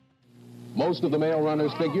Most of the male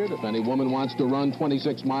runners figured if any woman wants to run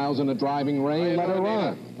 26 miles in a driving rain, let her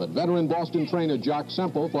run. But veteran Boston trainer Jock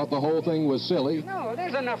Semple thought the whole thing was silly. No,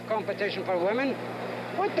 there's enough competition for women.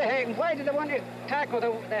 What the heck? Why do they want to tackle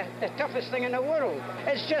the toughest thing in the world?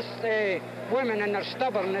 It's just women and their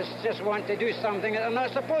stubbornness just want to do something that they're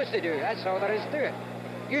not supposed to do. That's all there is to it.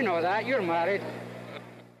 You know that. You're married.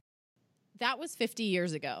 That was 50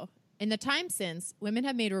 years ago. In the time since, women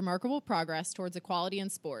have made remarkable progress towards equality in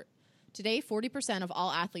sport. Today, 40% of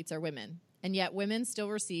all athletes are women, and yet women still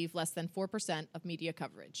receive less than 4% of media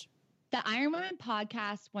coverage. The Iron Women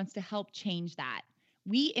podcast wants to help change that.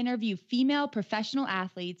 We interview female professional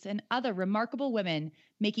athletes and other remarkable women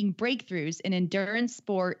making breakthroughs in endurance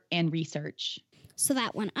sport and research. So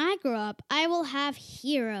that when I grow up, I will have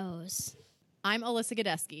heroes. I'm Alyssa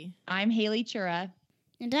Godesky. I'm Haley Chura.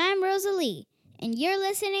 And I'm Rosalie. And you're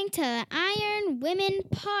listening to the Iron Women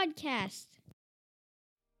podcast.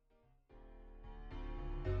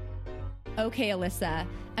 Okay, Alyssa,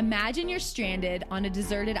 imagine you're stranded on a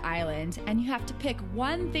deserted island and you have to pick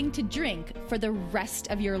one thing to drink for the rest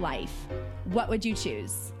of your life. What would you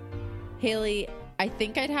choose? Haley, I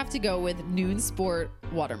think I'd have to go with Noon Sport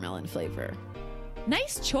watermelon flavor.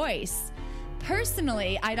 Nice choice.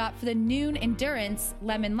 Personally, I'd opt for the Noon Endurance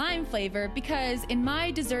lemon lime flavor because in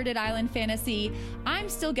my deserted island fantasy, I'm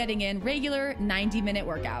still getting in regular 90-minute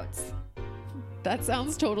workouts. That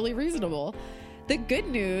sounds totally reasonable. The good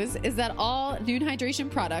news is that all Noon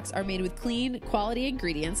Hydration products are made with clean, quality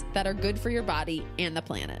ingredients that are good for your body and the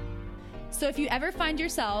planet. So if you ever find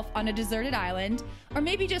yourself on a deserted island, or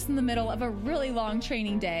maybe just in the middle of a really long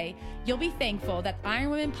training day, you'll be thankful that Iron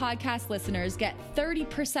Women podcast listeners get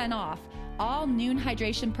 30% off all Noon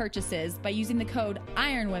Hydration purchases by using the code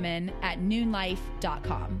IRONWOMEN at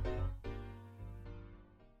noonlife.com.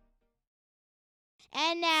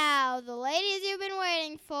 And now, the ladies you've been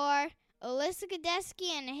waiting for, Alyssa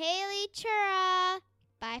Godesky and Haley Chura.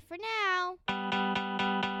 Bye for now.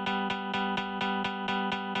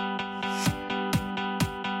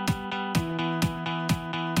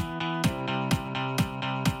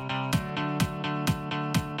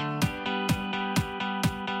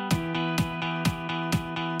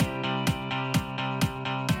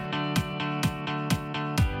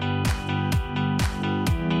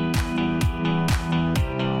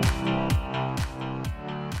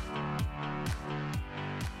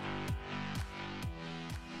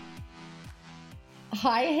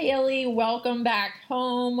 Hi, Haley. Welcome back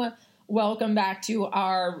home. Welcome back to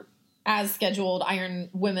our as scheduled Iron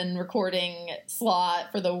Women recording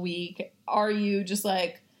slot for the week. Are you just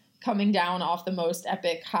like coming down off the most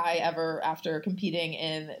epic high ever after competing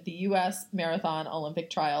in the U.S. Marathon Olympic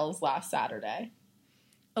trials last Saturday?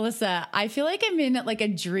 Alyssa, I feel like I'm in like a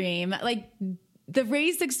dream. Like the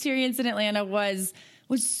race experience in Atlanta was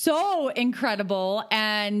so incredible,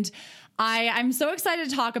 and I'm so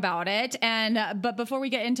excited to talk about it. But before we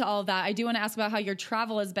get into all of that, I do want to ask about how your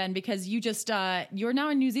travel has been, because you just, you're now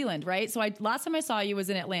in New Zealand, right? So last time I saw you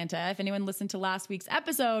was in Atlanta. If anyone listened to last week's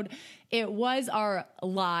episode, it was our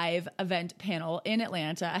live event panel in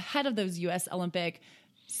Atlanta ahead of those U.S. Olympic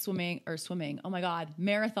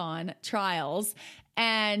marathon trials.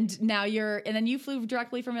 And now then you flew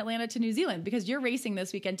directly from Atlanta to New Zealand because you're racing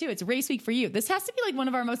this weekend too. It's race week for you. This has to be like one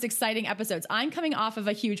of our most exciting episodes. I'm coming off of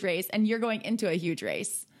a huge race and you're going into a huge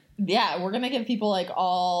race. Yeah, we're going to give people like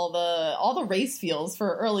all the race feels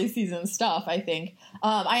for early season stuff, I think.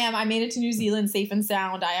 I made it to New Zealand safe and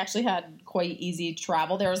sound. I actually had quite easy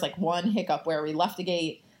travel. There was like one hiccup where we left the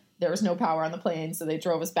gate. There was no power on the plane, so they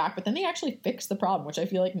drove us back. But then they actually fixed the problem, which I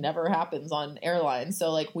feel like never happens on airlines.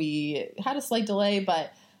 So, like, we had a slight delay,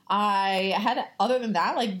 but I had, other than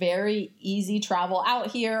that, like, very easy travel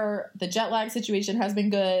out here. The jet lag situation has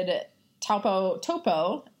been good.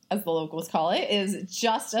 Topo, as the locals call it, is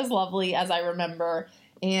just as lovely as I remember.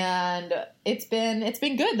 And it's been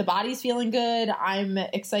good. The body's feeling good. I'm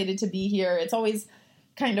excited to be here. It's always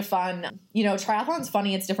kind of fun. You know, triathlon's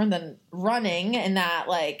funny. It's different than running in that,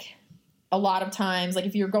 like, a lot of times, like,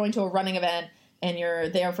 if you're going to a running event and you're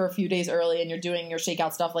there for a few days early and you're doing your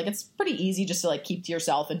shakeout stuff, like, it's pretty easy just to, like, keep to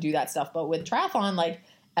yourself and do that stuff. But with triathlon, like,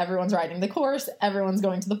 everyone's riding the course, everyone's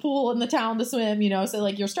going to the pool in the town to swim, you know, so,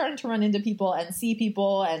 like, you're starting to run into people and see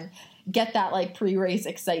people and get that, like, pre-race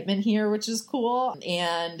excitement here, which is cool.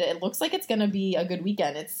 And it looks like it's going to be a good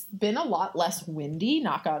weekend. It's been a lot less windy,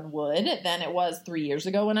 knock on wood, than it was 3 years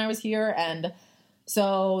ago when I was here. And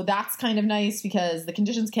so that's kind of nice because the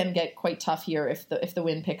conditions can get quite tough here if the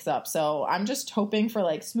wind picks up. So I'm just hoping for,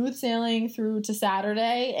 like, smooth sailing through to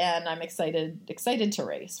Saturday, and I'm excited to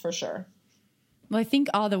race for sure. Well, I think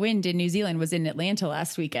all the wind in New Zealand was in Atlanta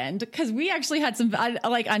last weekend because we actually had some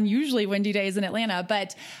like unusually windy days in Atlanta.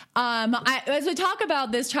 But as we talk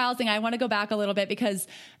about this trial thing, I want to go back a little bit because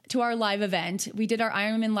to our live event, we did our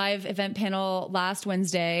Ironman live event panel last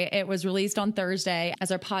Wednesday. It was released on Thursday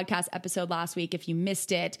as our podcast episode last week. If you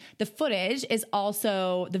missed it, the footage is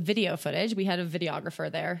also the video footage. We had a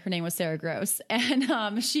videographer there. Her name was Sarah Gross, and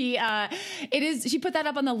she put that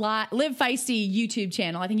up on the Live Feisty YouTube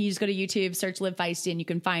channel. I think you just go to YouTube, search Live Feisty, and you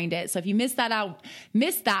can find it. So if you missed that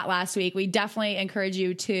last week, we definitely encourage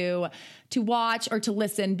you to watch or to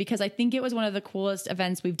listen because I think it was one of the coolest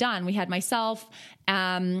events we've done. We had myself,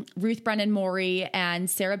 Ruth Brennan Morey, and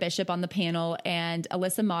Sarah Bishop on the panel, and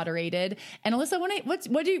Alyssa moderated. And Alyssa,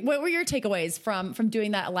 what were your takeaways from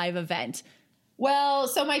doing that live event? Well,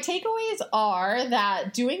 so my takeaways are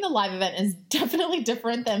that doing the live event is definitely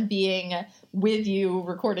different than being with you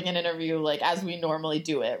recording an interview like as we normally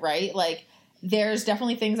do it, right? Like there's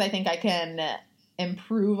definitely things I think I can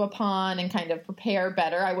improve upon and kind of prepare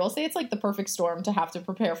better. I will say it's like the perfect storm to have to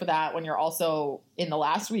prepare for that when you're also in the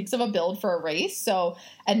last weeks of a build for a race. So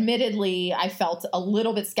admittedly, I felt a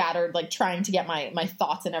little bit scattered, like trying to get my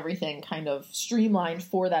thoughts and everything kind of streamlined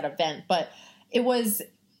for that event. But it was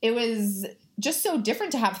just so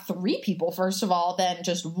different to have 3 people, first of all, than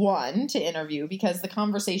just one to interview, because the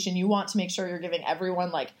conversation, you want to make sure you're giving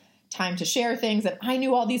everyone like time to share things. And I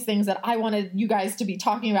knew all these things that I wanted you guys to be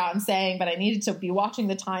talking about and saying, but I needed to be watching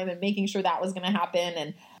the time and making sure that was going to happen.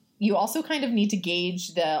 And you also kind of need to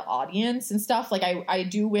gauge the audience and stuff. Like I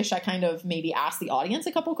do wish I kind of maybe asked the audience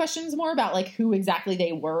a couple questions more about like who exactly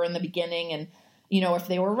they were in the beginning and, you know, if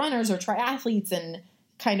they were runners or triathletes and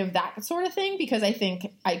kind of that sort of thing, because I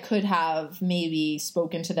think I could have maybe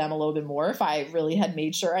spoken to them a little bit more if I really had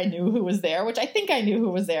made sure I knew who was there, which I think I knew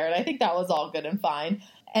who was there. And I think that was all good and fine.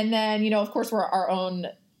 And then, you know, of course, we're our own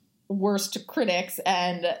worst critics.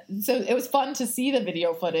 And so it was fun to see the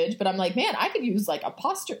video footage, but I'm like, man, I could use like a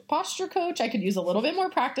posture coach. I could use a little bit more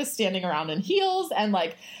practice standing around in heels. And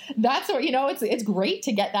like, that's what, you know, it's great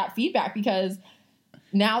to get that feedback because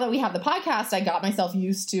now that we have the podcast, I got myself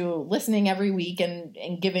used to listening every week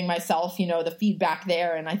and giving myself, you know, the feedback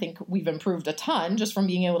there. And I think we've improved a ton just from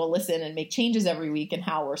being able to listen and make changes every week in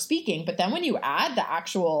how we're speaking. But then when you add the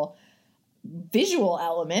actual visual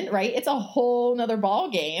element, right, it's a whole nother ball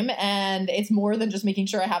game, and it's more than just making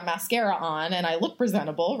sure I have mascara on and I look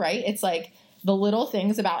presentable, right? It's like the little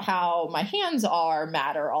things about how my hands are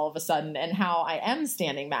matter all of a sudden and how I am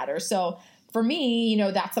standing matter. So for me, you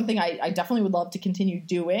know, that's something I definitely would love to continue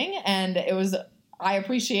doing. And I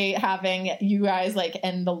appreciate having you guys like,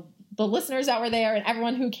 and the listeners that were there and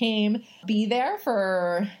everyone who came be there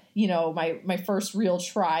for, you know, my first real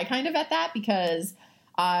try kind of at that, because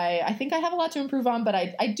I think I have a lot to improve on, but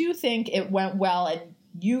I do think it went well, and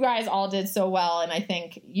you guys all did so well. And I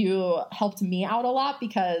think you helped me out a lot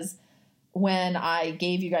because when I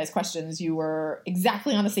gave you guys questions, you were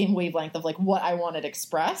exactly on the same wavelength of like what I wanted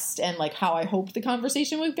expressed and like how I hoped the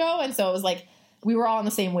conversation would go. And so it was like we were all on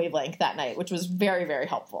the same wavelength that night, which was very, very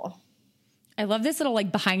helpful. I love this little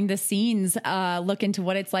like behind the scenes look into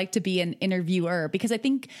what it's like to be an interviewer, because I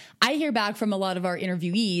think I hear back from a lot of our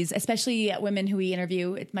interviewees, especially women who we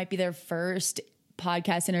interview. It might be their first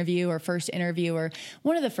podcast interview or first interview or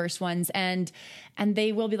one of the first ones. And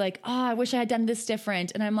they will be like, oh, I wish I had done this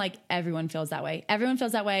different. And I'm like, everyone feels that way. Everyone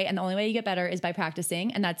feels that way. And the only way you get better is by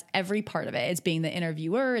practicing. And that's every part of it. It's being the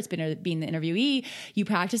interviewer. It's being the interviewee. You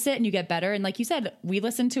practice it and you get better. And like you said, we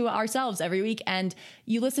listen to ourselves every week, and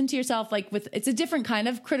you listen to yourself like it's a different kind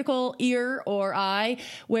of critical ear or eye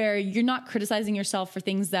where you're not criticizing yourself for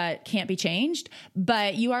things that can't be changed,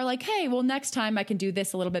 but you are like, hey, well, next time I can do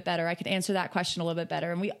this a little bit better. I can answer that question a little bit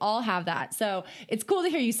better. And we all have that. So it's cool to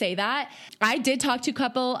hear you say that. I did talk to a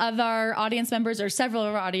couple of our audience members, or several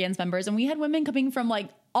of our audience members, and we had women coming from like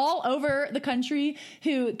all over the country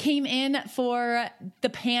who came in for the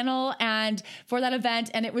panel and for that event.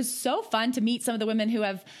 And it was so fun to meet some of the women who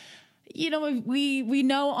have, you know, we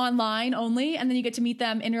know online only, and then you get to meet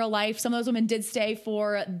them in real life. Some of those women did stay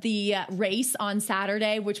for the race on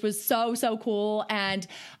Saturday, which was so, so cool. And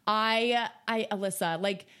Alyssa,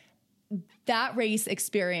 like, that race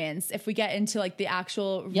experience, if we get into like the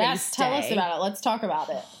actual race yes, tell day, us about it. Let's talk about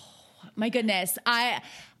it. My goodness.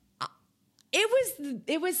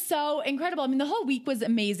 It was so incredible. I mean, the whole week was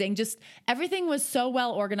amazing. Just everything was so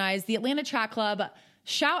well organized. The Atlanta Track Club,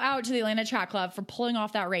 shout out to the Atlanta Track Club for pulling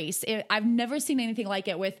off that race. I've never seen anything like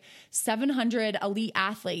it, with 700 elite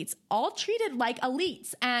athletes, all treated like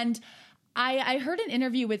elites. And I heard an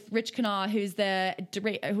interview with Rich Knaw, who was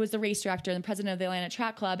the race director and the president of the Atlanta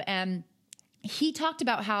Track Club, and he talked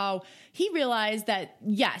about how he realized that,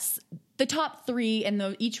 yes, the top 3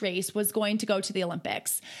 in each race was going to go to the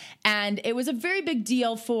Olympics. And it was a very big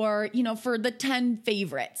deal for, for the 10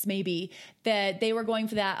 favorites, maybe, that they were going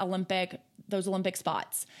for those Olympic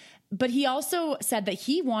spots. But he also said that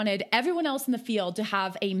he wanted everyone else in the field to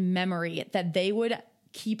have a memory that they would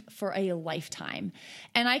keep for a lifetime.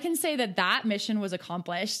 And I can say that mission was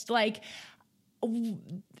accomplished. Like,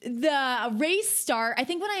 the race start, I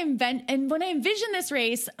think when I envisioned this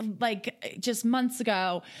race, like just months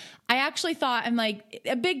ago, I actually thought, I'm like,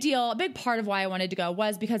 a big part of why I wanted to go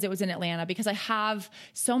was because it was in Atlanta, because I have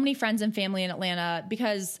so many friends and family in Atlanta,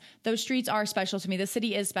 because those streets are special to me. The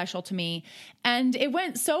city is special to me. And it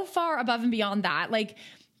went so far above and beyond that. Like,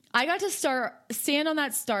 I got to stand on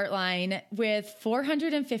that start line with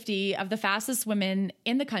 450 of the fastest women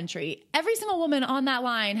in the country. Every single woman on that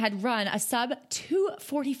line had run a sub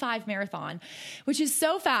 2:45 marathon, which is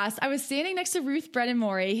so fast. I was standing next to Ruth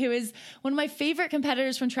Brennan-Morey, who is one of my favorite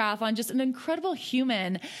competitors from triathlon, just an incredible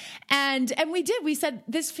human. And we said,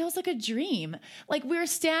 this feels like a dream. Like, we were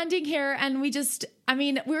standing here and we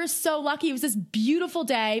were so lucky. It was this beautiful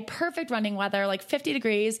day, perfect running weather, like 50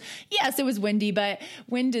 degrees. Yes, it was windy, but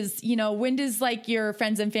wind is like your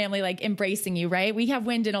friends and family, like embracing you, right? We have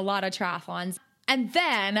wind in a lot of triathlons. And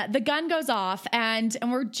then the gun goes off and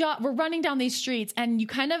we're running down these streets, and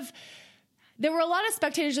there were a lot of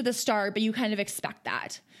spectators at the start, but you kind of expect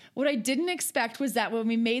that. What I didn't expect was that when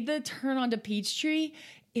we made the turn onto Peachtree,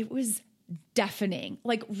 it was deafening,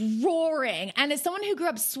 like roaring. And as someone who grew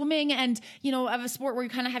up swimming and, of a sport where you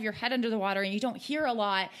kind of have your head under the water and you don't hear a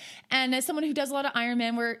lot, and as someone who does a lot of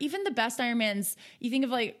Ironman, where even the best Ironmans, you think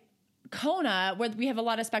of like Kona, where we have a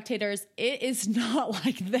lot of spectators, it is not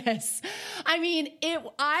like this. I mean,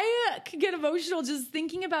 I could get emotional just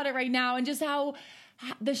thinking about it right now, and just how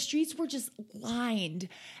the streets were just lined.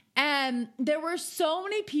 And there were so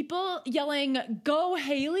many people yelling, "Go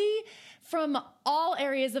Haley," from all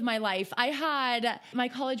areas of my life. I had my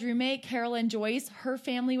college roommate, Carolyn Joyce. Her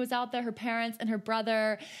family was out there, her parents and her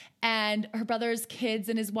brother, and her brother's kids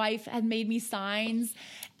and his wife had made me signs.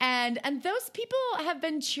 And those people have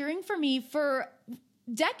been cheering for me for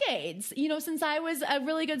decades, since I was a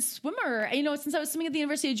really good swimmer, since I was swimming at the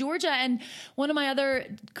University of Georgia. And one of my other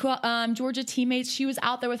Georgia teammates, she was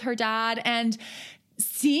out there with her dad, and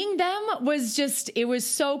seeing them it was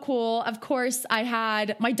so cool. Of course, I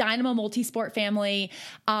had my Dynamo Multisport family,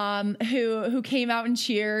 who came out and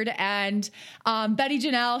cheered, and, Betty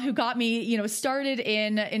Janelle, who got me, started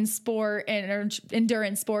in sport and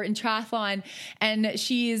endurance sport and triathlon. And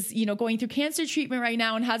she's, going through cancer treatment right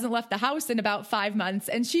now and hasn't left the house in about 5 months.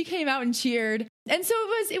 And she came out and cheered. And so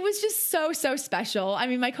it was just so, so special. I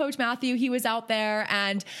mean, my coach, Matthew, he was out there,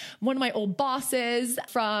 and one of my old bosses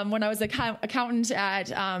from when I was accountant at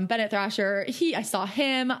Bennett Thrasher, I saw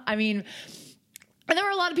him. I mean, and there were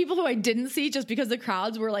a lot of people who I didn't see just because the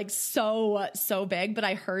crowds were like so, so big, but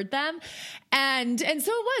I heard them. And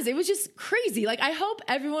so it was just crazy. Like, I hope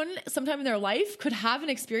everyone sometime in their life could have an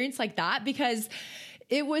experience like that, because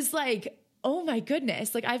it was like, oh my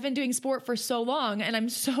goodness, like, I've been doing sport for so long, and I'm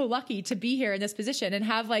so lucky to be here in this position and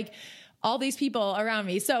have like all these people around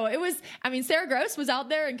me. So it was, Sarah Gross was out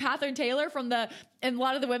there, and Catherine Taylor and a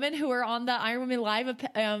lot of the women who were on the Ironwomen Live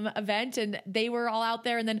event, and they were all out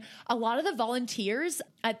there. And then a lot of the volunteers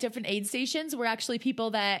at different aid stations were actually people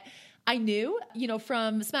that I knew,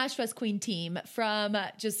 from Smash Fest Queen team, from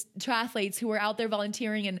just triathletes who were out there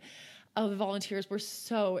volunteering, and the volunteers were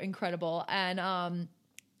so incredible. And,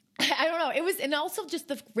 I don't know. It was, and also just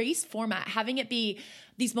the race format, having it be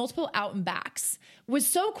these multiple out and backs was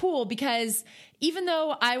so cool, because even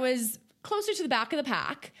though I was closer to the back of the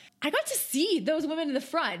pack, I got to see those women in the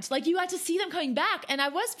front. Like, you got to see them coming back. And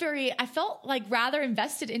I felt like rather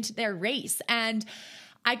invested into their race. And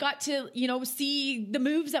I got to, see the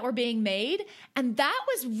moves that were being made. And that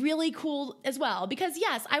was really cool as well, because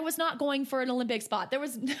yes, I was not going for an Olympic spot. There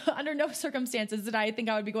was under no circumstances that I think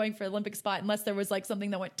I would be going for an Olympic spot unless there was like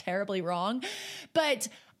something that went terribly wrong. But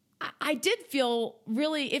I did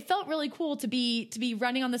it felt really cool to be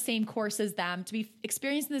running on the same course as them, to be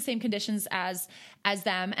experiencing the same conditions as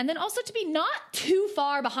them. And then also to be not too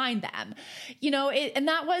far behind them, and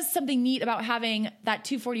that was something neat about having that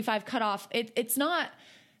 2:45 cutoff. It's not,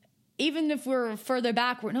 even if we're further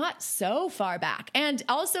back, we're not so far back. And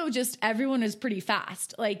also just everyone is pretty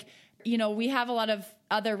fast. Like, we have a lot of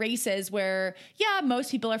other races where, most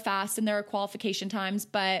people are fast and there are qualification times,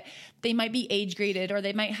 but they might be age graded, or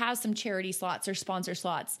they might have some charity slots or sponsor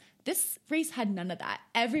slots. This race had none of that.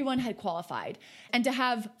 Everyone had qualified. And to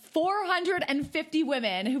have 450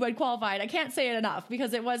 women who had qualified, I can't say it enough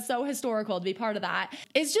because it was so historical to be part of that.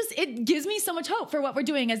 It gives me so much hope for what we're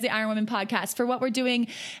doing as the Iron Women podcast, for what we're doing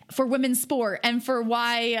for women's sport, and for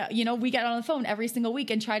why, we get on the phone every single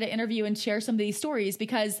week and try to interview and share some of these stories,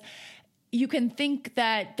 because you can think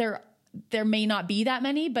that there may not be that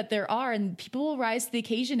many, but there are, and people will rise to the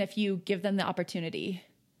occasion if you give them the opportunity.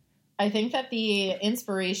 I think that the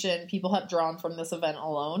inspiration people have drawn from this event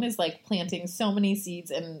alone is like planting so many seeds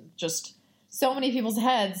in just so many people's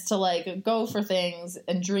heads to like go for things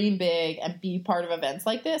and dream big and be part of events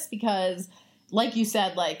like this, because like you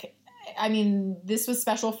said, like, I mean, this was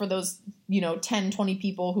special for those, 10, 20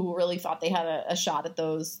 people who really thought they had a shot at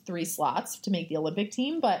those 3 slots to make the Olympic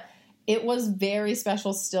team. But it was very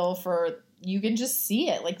special still for, you can just see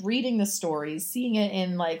it, like reading the stories, seeing it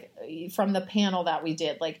in like from the panel that we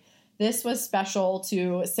did, like, this was special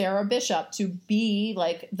to Sarah Bishop to be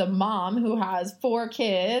like the mom who has 4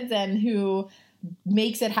 kids and who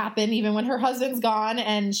makes it happen even when her husband's gone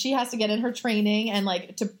and she has to get in her training and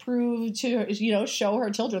like to prove to, show her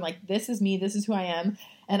children, like, this is me, this is who I am.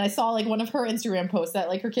 And I saw like one of her Instagram posts that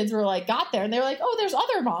like her kids were like, got there and they were like, oh, there's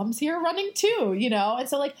other moms here running too, And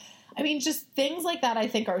so like, I mean, just things like that I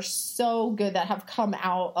think are so good that have come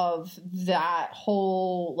out of that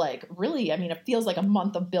whole, like, really, I mean, it feels like a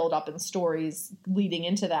month of build up and stories leading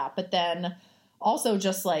into that. But then also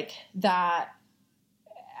just like that,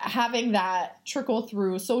 having that trickle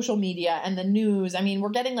through social media and the news. I mean, we're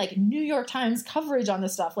getting like New York Times coverage on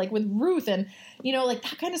this stuff, like with Ruth, and, like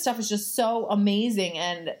that kind of stuff is just so amazing.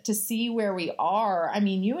 And to see where we are, I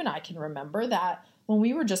mean, you and I can remember that when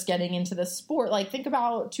we were just getting into the sport, like think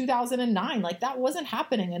about 2009, like that wasn't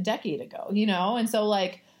happening a decade ago, And so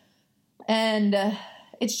like, and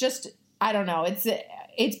it's just, I don't know.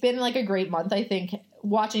 It's been like a great month, I think,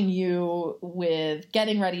 watching you with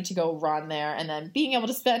getting ready to go run there and then being able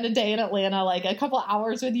to spend a day in Atlanta, like a couple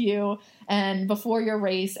hours with you and before your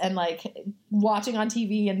race, and like watching on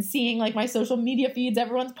TV and seeing like my social media feeds,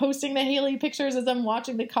 everyone's posting the Haley pictures as I'm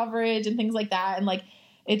watching the coverage and things like that. And like,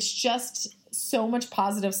 it's just so much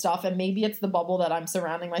positive stuff, and maybe it's the bubble that I'm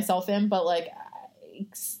surrounding myself in, but like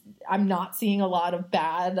I'm not seeing a lot of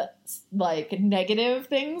bad, like negative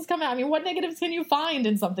things come out. I mean, what negatives can you find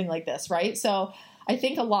in something like this, right? So I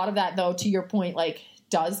think a lot of that, though, to your point, like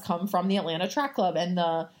does come from the Atlanta Track Club and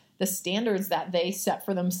the standards that they set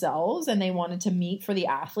for themselves and they wanted to meet for the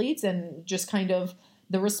athletes, and just kind of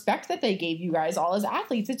the respect that they gave you guys all as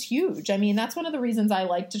athletes. It's huge. I mean, that's one of the reasons I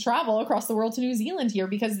like to travel across the world to New Zealand here,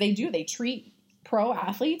 because they treat pro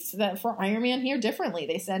athletes that for Ironman here differently.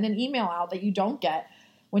 They send an email out that you don't get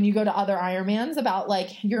when you go to other Ironmans about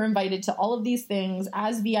like, you're invited to all of these things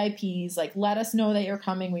as VIPs, like, let us know that you're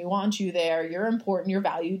coming. We want you there. You're important. You're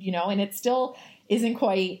valued, and it still isn't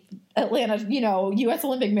quite Atlanta, US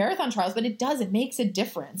Olympic marathon trials, but it makes a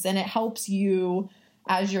difference. And it helps you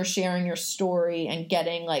as you're sharing your story and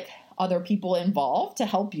getting like other people involved to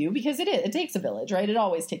help you, because it takes a village, right? It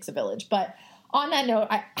always takes a village. But on that note,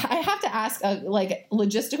 I have to ask a like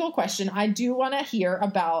logistical question. I do want to hear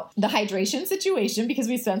about the hydration situation, because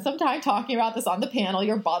we spent some time talking about this on the panel,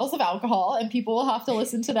 your bottles of alcohol, and people will have to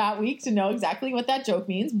listen to that week to know exactly what that joke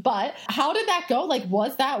means. But how did that go? Like,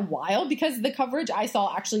 was that wild? Because the coverage I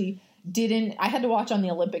saw actually I had to watch on the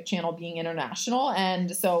Olympic channel being international.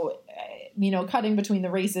 And so, cutting between the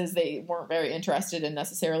races, they weren't very interested in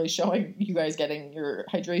necessarily showing you guys getting your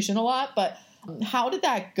hydration a lot. But how did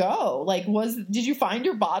that go? Like, did you find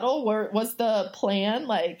your bottle? Was the plan?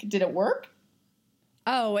 Like, did it work?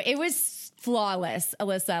 Oh, it was flawless,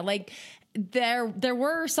 Alyssa. Like, there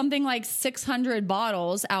were something like 600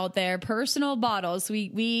 bottles out there, personal bottles.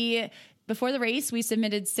 We before the race, we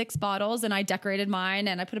submitted 6 bottles, and I decorated mine,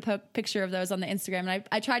 and I put a picture of those on the Instagram. And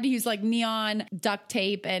I tried to use like neon duct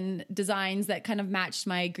tape and designs that kind of matched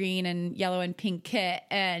my green and yellow and pink kit.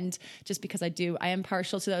 And just because I am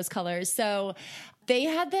partial to those colors. So they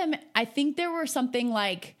had them, I think there were something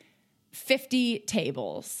like 50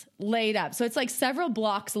 tables laid up. So it's like several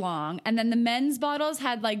blocks long. And then the men's bottles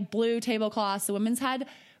had like blue tablecloths. The women's had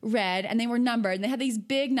red, and they were numbered, and they had these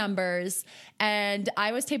big numbers. And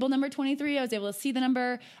I was table number 23. I was able to see the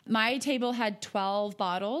number. My table had 12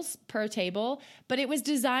 bottles per table, but it was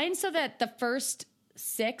designed so that the first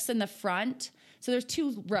 6 in the front So there's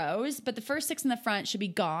 2 rows, but the first 6 in the front should be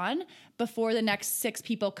gone before the next 6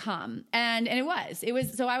 people come. And it was,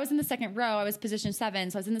 so I was in the second row. I was position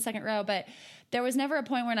 7. So I was in the second row, but there was never a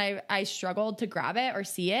point when I struggled to grab it or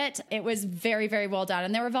see it. It was very, very well done.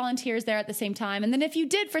 And there were volunteers there at the same time. And then if you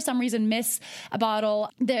did for some reason miss a bottle,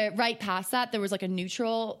 right past that, there was like a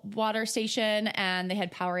neutral water station, and they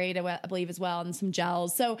had Powerade, I believe, as well, and some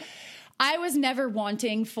gels. So I was never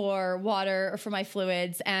wanting for water or for my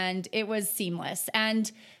fluids, and it was seamless. And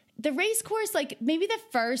the race course, like maybe the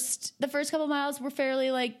first couple miles were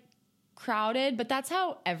fairly like crowded, but that's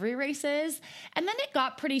how every race is. And then it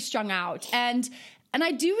got pretty strung out. And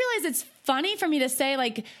I do realize it's funny for me to say,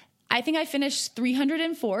 like, I think I finished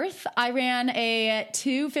 304th. I ran a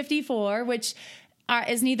 2:54, which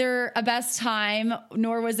is neither a best time,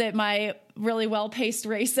 nor was it my really well-paced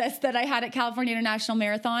races that I had at California International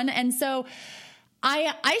Marathon. And so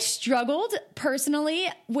I struggled personally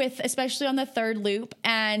with, especially on the third loop.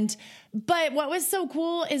 But what was so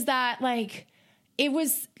cool is that, like, it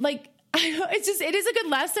was like, it is a good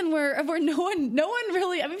lesson where no one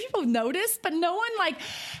really, I mean, people noticed, but no one like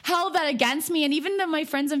held that against me. And even though my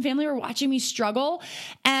friends and family were watching me struggle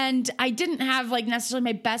and I didn't have like necessarily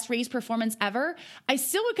my best race performance ever, I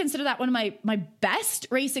still would consider that one of my best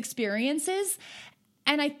race experiences.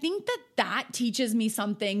 And I think that teaches me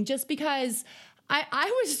something, just because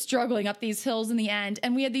I was struggling up these hills in the end,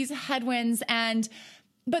 and we had these headwinds,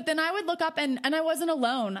 but then I would look up and I wasn't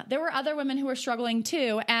alone. There were other women who were struggling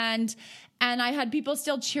too. And I had people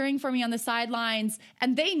still cheering for me on the sidelines,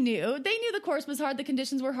 and they knew the course was hard. The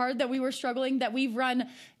conditions were hard, that we were struggling, that we've run,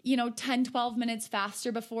 10, 12 minutes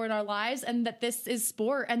faster before in our lives, and that this is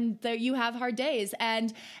sport and that you have hard days.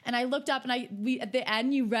 And I looked up, and at the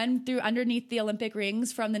end, you run through underneath the Olympic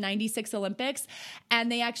rings from the 96 Olympics,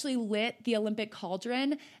 and they actually lit the Olympic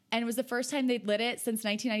cauldron. And it was the first time they'd lit it since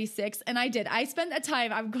 1996. And I spent a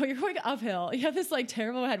time, you're going uphill. You have this like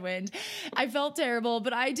terrible headwind. I felt terrible,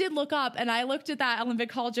 but I did look up and I looked at that Olympic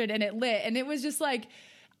cauldron and it lit. And it was just like,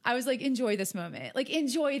 I was like, enjoy this moment, like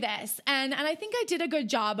enjoy this. And I think I did a good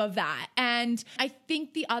job of that. And I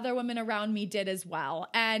think the other women around me did as well.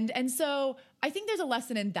 And so I think there's a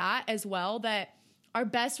lesson in that as well, that our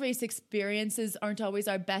best race experiences aren't always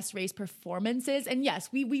our best race performances. And yes,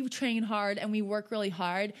 we train hard and we work really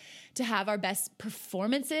hard to have our best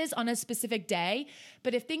performances on a specific day.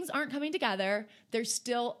 But if things aren't coming together, there's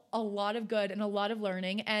still a lot of good and a lot of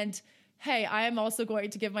learning. And hey, I am also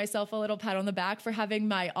going to give myself a little pat on the back for having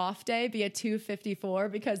my off day be a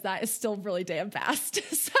 2:54, because that is still really damn fast.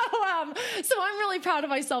 So I'm really proud of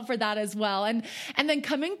myself for that as well. And then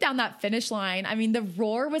coming down that finish line, I mean, the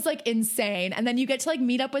roar was like insane. And then you get to like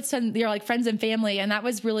meet up with some your like friends and family, and that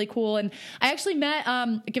was really cool. And I actually met,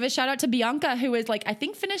 give a shout out to Bianca, who was like, I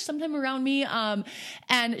think finished sometime around me.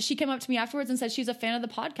 And she came up to me afterwards and said she's a fan of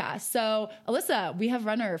the podcast. So Alyssa, we have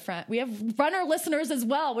runner listeners as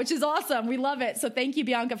well, which is awesome. We love it. So thank you,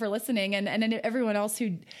 Bianca, for listening. And everyone else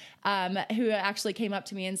who actually came up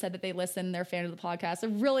to me and said that they listened, they're a fan of the podcast. I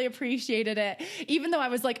really appreciated it, even though I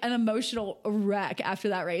was like an emotional wreck after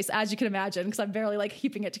that race, as you can imagine, because I'm barely like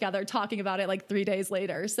keeping it together, talking about it like 3 days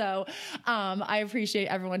later. So I appreciate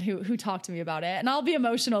everyone who talked to me about it. And I'll be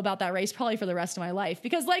emotional about that race probably for the rest of my life,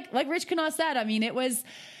 because like Rich Knaus said, I mean,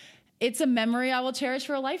 it's a memory I will cherish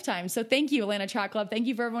for a lifetime. So thank you, Atlanta Track Club. Thank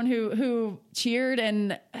you for everyone who cheered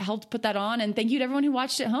and helped put that on. And thank you to everyone who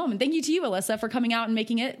watched at home. And thank you to you, Alyssa, for coming out and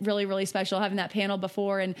making it really, really special, having that panel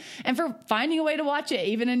before and for finding a way to watch it,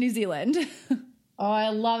 even in New Zealand. Oh, I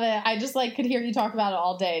love it. I just could hear you talk about it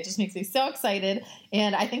all day. It just makes me so excited.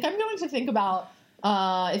 And I think I'm going to think about,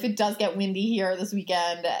 if it does get windy here this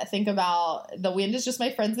weekend, think about the wind is just my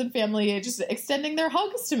friends and family just extending their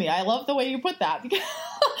hugs to me. I love the way you put that, because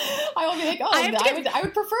I will be like, I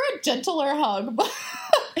would prefer a gentler hug, but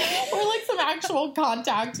or like some actual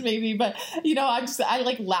contact maybe. But I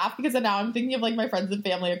like laugh because now I'm thinking of like my friends and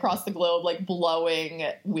family across the globe, like blowing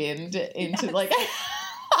wind into like.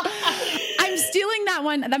 I'm stealing that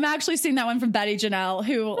one. I'm actually seeing that one from Betty Janelle,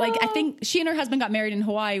 who I think she and her husband got married in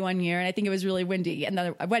Hawaii one year, and I think it was really windy and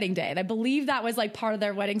the wedding day. And I believe that was like part of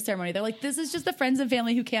their wedding ceremony. They're like, this is just the friends and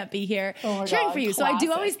family who can't be here cheering for you. Classic. So I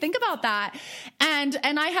do always think about that. And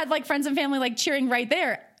I had like friends and family like cheering right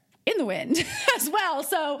there in the wind as well.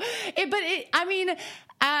 So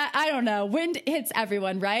I don't know. Wind hits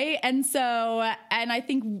everyone, right? And I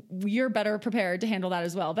think you're better prepared to handle that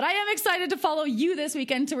as well. But I am excited to follow you this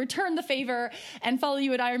weekend, to return the favor and follow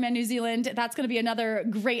you at Ironman New Zealand. That's going to be another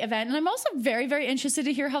great event. And I'm also very, very interested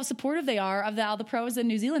to hear how supportive they are of the pros in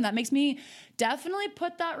New Zealand. That makes me definitely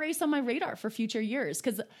put that race on my radar for future years,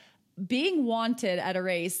 because being wanted at a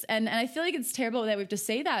race. And I feel like it's terrible that we have to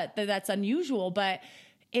say that's unusual, but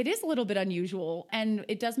it is a little bit unusual and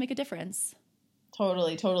it does make a difference.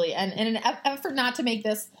 Totally. And in an effort not to make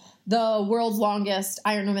this the world's longest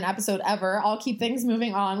Iron Woman episode ever, I'll keep things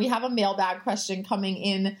moving on. We have a mailbag question coming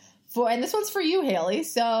in and this one's for you, Haley.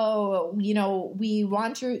 So, we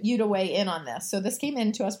want you to weigh in on this. So this came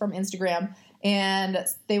in to us from Instagram, and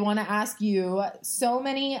they want to ask you, so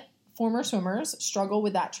many former swimmers struggle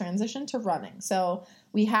with that transition to running. So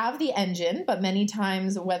we have the engine, but many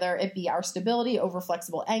times, whether it be our stability over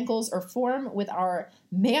flexible ankles or form with our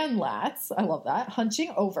man lats, I love that,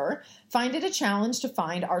 hunching over, find it a challenge to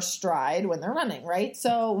find our stride when they're running, right?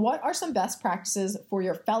 So what are some best practices for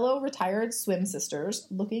your fellow retired swim sisters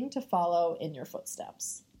looking to follow in your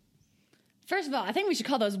footsteps? First of all, I think we should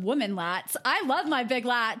call those woman lats. I love my big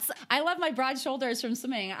lats. I love my broad shoulders from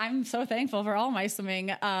swimming. I'm so thankful for all my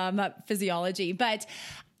swimming physiology. But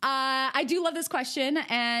I do love this question.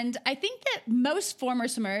 And I think that most former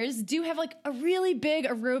swimmers do have like a really big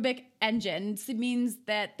aerobic engine. It means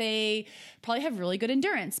that they probably have really good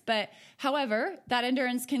endurance. But however, that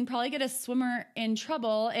endurance can probably get a swimmer in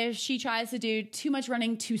trouble if she tries to do too much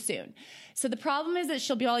running too soon. So the problem is that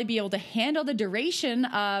she'll probably be able to handle the duration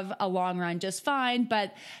of a long run just fine,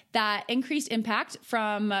 but that increased impact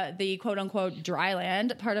from the quote unquote dry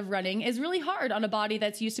land part of running is really hard on a body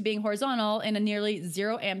that's used to being horizontal in a nearly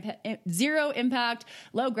zero impact,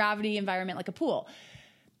 low gravity environment like a pool.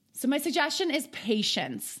 So my suggestion is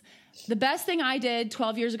patience. The best thing I did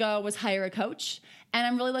 12 years ago was hire a coach. And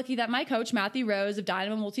I'm really lucky that my coach, Matthew Rose of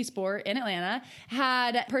Dynamo Multisport in Atlanta,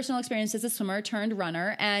 had personal experience as a swimmer turned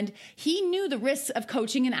runner, and he knew the risks of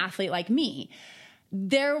coaching an athlete like me.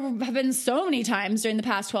 There have been so many times during the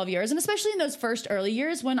past 12 years, and especially in those first early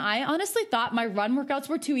years, when I honestly thought my run workouts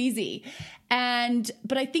were too easy.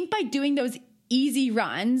 But I think by doing those easy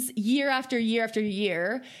runs year after year after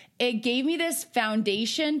year, it gave me this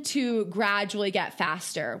foundation to gradually get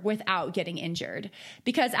faster without getting injured.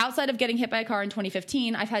 Because outside of getting hit by a car in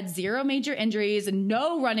 2015, I've had 0 major injuries and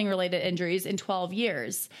no running related injuries in 12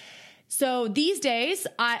 years. So these days,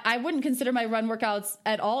 I wouldn't consider my run workouts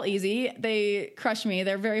at all easy. They crush me.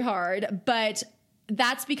 They're very hard. But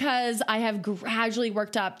that's because I have gradually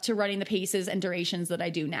worked up to running the paces and durations that I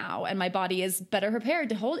do now, and my body is better prepared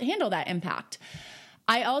to handle that impact.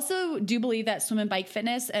 I also do believe that swim and bike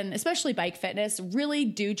fitness, and especially bike fitness, really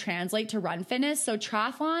do translate to run fitness. So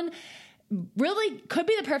triathlon really could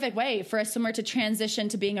be the perfect way for a swimmer to transition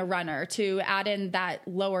to being a runner, to add in that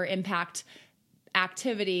lower impact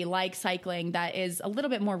activity like cycling that is a little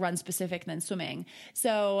bit more run specific than swimming.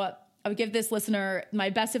 So I would give this listener, my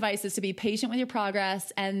best advice is to be patient with your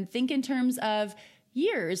progress and think in terms of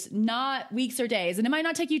years, not weeks or days. And it might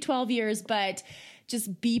not take you 12 years, but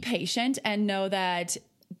just be patient and know that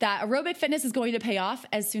aerobic fitness is going to pay off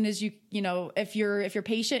as soon as if you're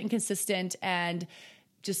patient and consistent and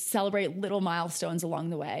just celebrate little milestones along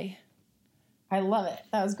the way. I love it.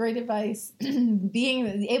 That was great advice.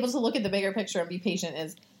 Being able to look at the bigger picture and be patient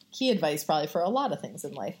is key advice probably for a lot of things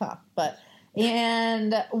in life, huh?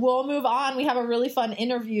 And we'll move on. We have a really fun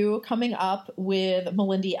interview coming up with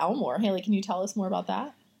Malindi Elmore. Haley, can you tell us more about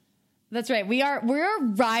that? That's right.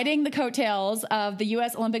 We're riding the coattails of the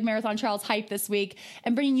U.S. Olympic Marathon Trials hype this week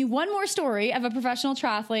and bringing you one more story of a professional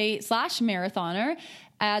triathlete / marathoner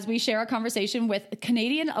as we share our conversation with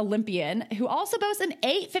Canadian Olympian who also boasts an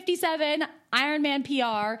 8:57 Ironman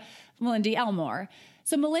PR, Malindi Elmore.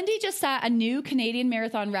 So Malindi just set a new Canadian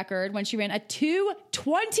marathon record when she ran a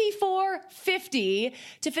 2:24:50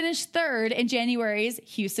 to finish third in January's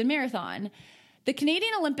Houston Marathon. The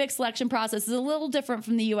Canadian Olympic selection process is a little different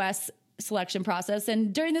from the U.S. selection process.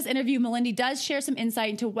 And during this interview, Malindi does share some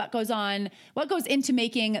insight into what goes into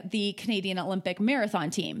making the Canadian Olympic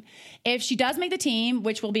marathon team. If she does make the team,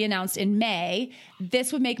 which will be announced in May,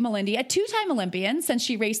 this would make Malindi a 2-time Olympian since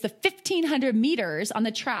she raced the 1,500 meters on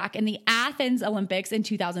the track in the Athens Olympics in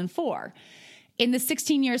 2004. In the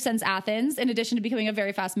 16 years since Athens, in addition to becoming a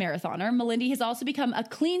very fast marathoner, Malindi has also become a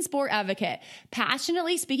clean sport advocate,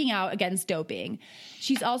 passionately speaking out against doping.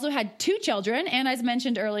 She's also had 2 children, and as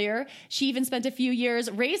mentioned earlier, she even spent a few years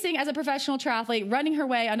racing as a professional triathlete, running her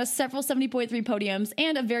way onto several 70.3 podiums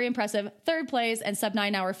and a very impressive 3rd place and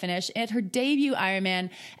sub-9-hour finish at her debut Ironman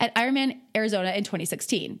at Ironman Arizona in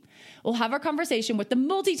 2016. We'll have our conversation with the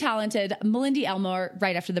multi-talented Malindi Elmore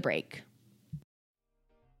right after the break.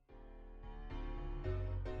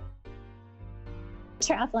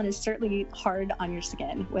 Triathlon is certainly hard on your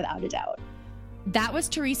skin, without a doubt. That was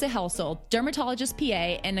Teresa Helsel, dermatologist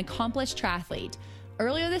PA and accomplished triathlete.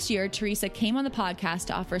 Earlier this year, Teresa came on the podcast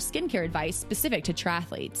to offer skincare advice specific to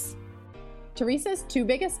triathletes. Teresa's 2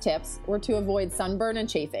 biggest tips were to avoid sunburn and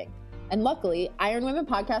chafing. And luckily, Iron Women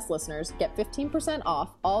podcast listeners get 15% off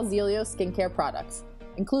all Zelio skincare products,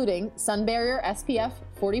 including Sun Barrier SPF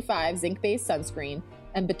 45 zinc-based sunscreen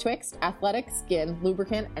and Betwixt Athletic Skin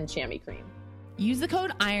Lubricant and Chamois Cream. Use the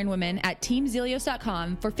code IRONWOMEN at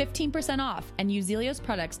teamzelios.com for 15% off and use Zelios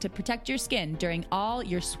products to protect your skin during all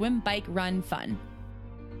your swim, bike, run fun.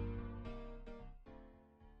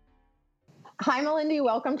 Hi, Melindy.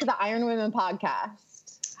 Welcome to the Iron Women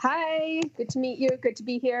podcast. Hi. Good to meet you. Good to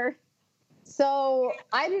be here. So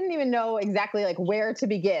I didn't even know exactly where to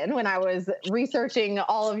begin when I was researching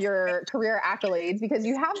all of your career accolades, because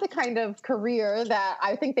you have the kind of career that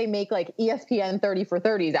I think they make ESPN 30 for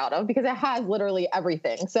 30s out of, because it has literally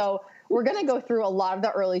everything. So we're going to go through a lot of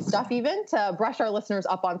the early stuff even to brush our listeners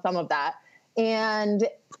up on some of that. And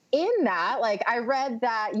in that, I read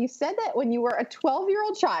that you said that when you were a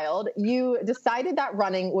 12-year-old child, you decided that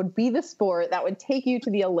running would be the sport that would take you to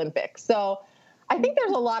the Olympics. So I think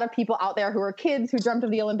there's a lot of people out there who are kids who dreamt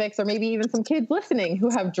of the Olympics, or maybe even some kids listening who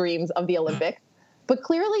have dreams of the Olympics. But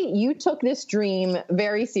clearly you took this dream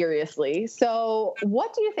very seriously. So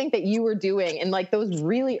what do you think that you were doing in those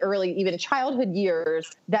really early, even childhood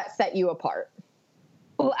years that set you apart?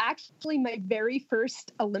 Well, actually, my very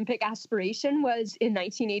first Olympic aspiration was in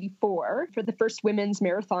 1984 for the first women's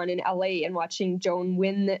marathon in LA and watching Joan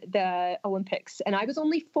win the Olympics. And I was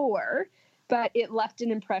only 4. But it left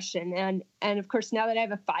an impression. And of course, now that I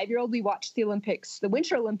have a 5-year-old, we watched the Olympics, the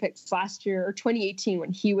Winter Olympics last year, or 2018,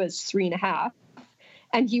 when he was 3.5.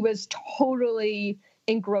 And he was totally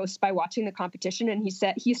engrossed by watching the competition. And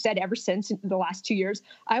he said ever since, in the last 2 years,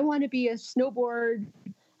 I want to be a snowboard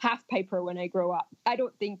half piper when I grow up.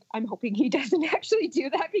 I'm hoping he doesn't actually do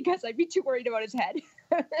that, because I'd be too worried about his head,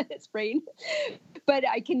 his brain. But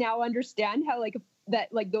I can now understand how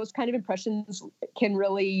those kind of impressions can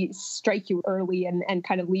really strike you early and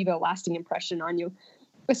kind of leave a lasting impression on you.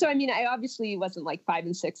 So, I obviously wasn't 5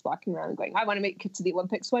 and 6 walking around going, I want to make it to the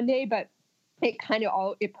Olympics one day, but it kind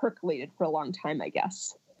of it percolated for a long time, I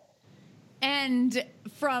guess. And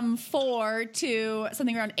from 4 to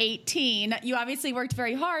something around 18, you obviously worked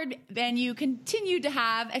very hard, and you continued to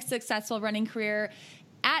have a successful running career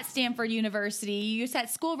at Stanford University. You set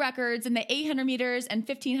school records in the 800 meters and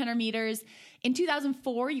 1500 meters. In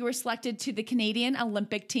 2004, you were selected to the Canadian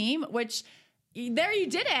Olympic team, which there you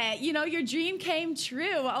did it. Your dream came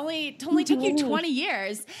true. Only took you 20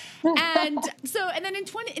 years. And then in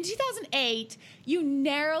 2008, you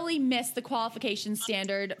narrowly missed the qualification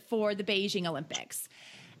standard for the Beijing Olympics.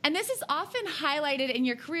 And this is often highlighted in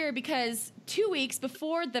your career because 2 weeks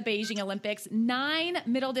before the Beijing Olympics, 9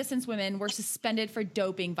 middle distance women were suspended for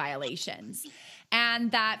doping violations.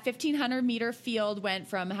 And that 1500 meter field went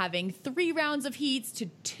from having 3 rounds of heats to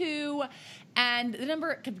 2. And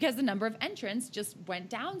because the number of entrants just went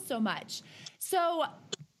down so much. So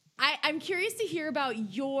I'm curious to hear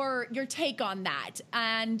about your take on that,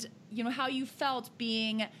 and how you felt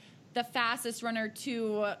being the fastest runner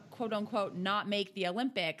to quote unquote not make the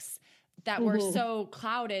Olympics that were so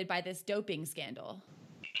clouded by this doping scandal.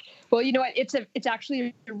 Well, you know what? It's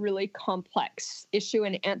actually a really complex issue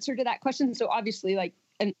and answer to that question. So obviously,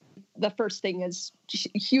 and the first thing is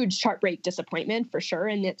huge heartbreak, disappointment for sure.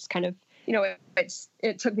 And it's kind of,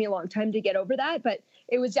 it took me a long time to get over that, but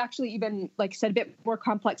it was actually even, like I said, a bit more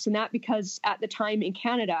complex than that, because at the time in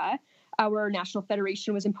Canada, our national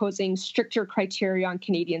federation was imposing stricter criteria on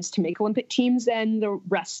Canadians to make Olympic teams than the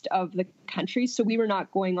rest of the country. So we were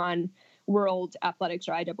not going on World Athletics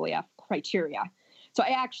or IAAF criteria. So I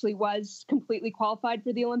actually was completely qualified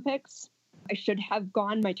for the Olympics. I should have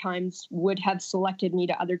gone. My times would have selected me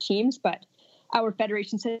to other teams, but our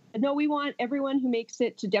federation said, no, we want everyone who makes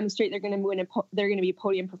it to demonstrate they're going to win. They're going to be a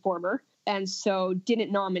podium performer. And so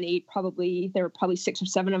didn't nominate, there were probably 6 or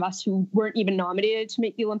 7 of us who weren't even nominated to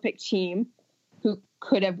make the Olympic team, who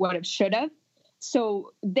could have, would have, should have.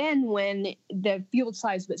 So then when the field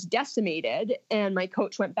size was decimated and my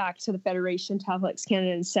coach went back to the Federation, to Athletics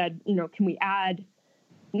Canada, and said, can we add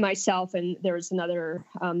myself? And there was another,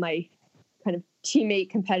 my kind of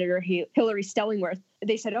teammate competitor, Hillary Stellingworth.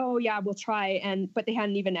 They said, oh yeah, we'll try. But they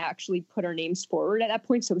hadn't even actually put our names forward at that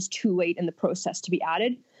point. So it was too late in the process to be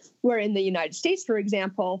added. Where in the United States, for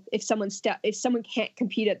example, if someone can't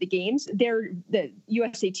compete at the games, the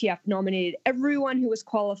USATF nominated everyone who was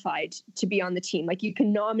qualified to be on the team. Like you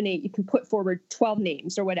can put forward 12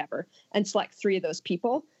 names or whatever and select 3 of those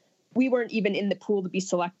people. we weren't even in the pool to be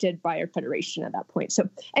selected by our federation at that point. So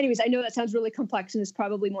anyways, I know that sounds really complex and is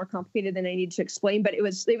probably more complicated than I need to explain, but it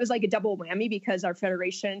was like a double whammy because our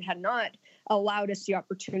federation had not allowed us the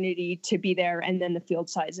opportunity to be there. And then the field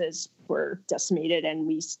sizes were decimated and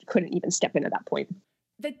we couldn't even step in at that point.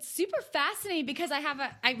 That's super fascinating because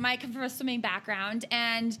I might come from a swimming background,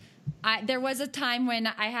 and there was a time when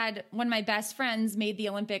I had one of my best friends made the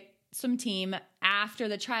Olympic swim team after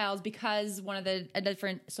the trials because a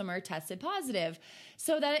different swimmer tested positive.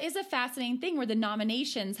 So that is a fascinating thing where the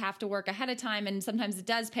nominations have to work ahead of time, and sometimes it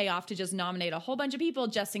does pay off to just nominate a whole bunch of people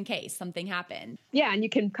just in case something happened. Yeah, and you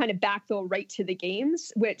can kind of backfill right to the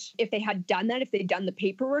games, which if they had done that, if they'd done the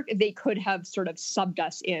paperwork, they could have sort of subbed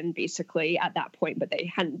us in basically at that point, but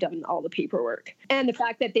they hadn't done all the paperwork. And the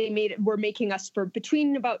fact that were making us for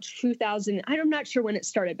between about 2000, I'm not sure when it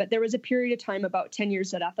started, but there was a period of time, about 10 years,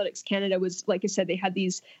 that Athletics Canada was, like I said, they had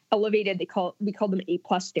these elevated, we called them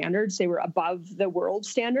A+ standards. They were above the world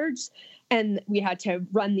standards, and we had to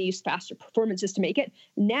run these faster performances to make it.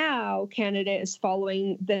 Now Canada is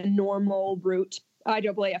following the normal route,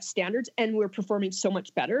 IAAF standards, and we're performing so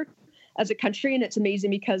much better as a country. And it's amazing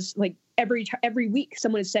because like every week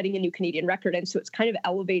someone is setting a new Canadian record, and so it's kind of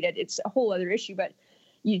elevated. It's a whole other issue, but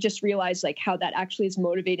you just realize like how that actually has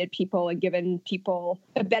motivated people and given people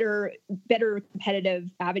a better competitive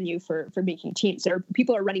avenue for making teams.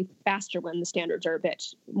 People are running faster when the standards are a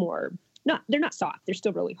bit more, they're not soft. They're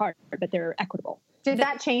still really hard, but they're equitable. Did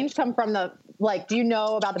that change come from do you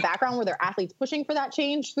know about the background? Were there athletes pushing for that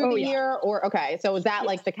change through the year? Or, okay, so was that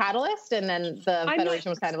like the catalyst, and then the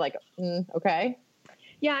federation was kind of like, okay.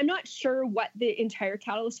 Yeah, I'm not sure what the entire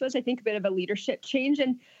catalyst was. I think a bit of a leadership change.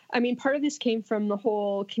 And I mean, part of this came from the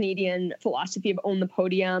whole Canadian philosophy of own the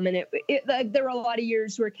podium. And there were a lot of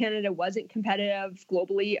years where Canada wasn't competitive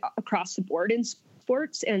globally across the board in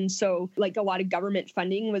sports. And so like a lot of government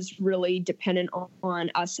funding was really dependent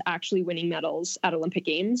on us actually winning medals at Olympic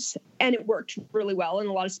Games. And it worked really well. In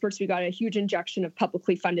a lot of sports, we got a huge injection of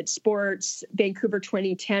publicly funded sports. Vancouver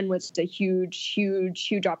 2010 was a huge, huge,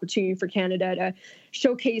 huge opportunity for Canada to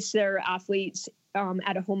showcase their athletes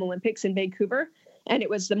at a home Olympics in Vancouver. And it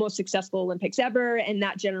was the most successful Olympics ever. And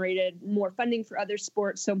that generated more funding for other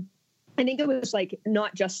sports. So I think it was like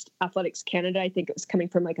not just Athletics Canada. I think it was coming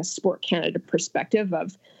from like a Sport Canada perspective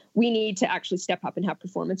of we need to actually step up and have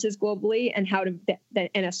performances globally, and how do the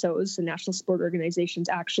NSOs, the national sport organizations,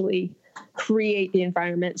 actually create the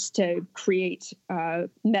environments to create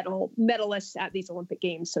medalists at these Olympic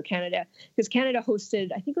Games. So Canada, because Canada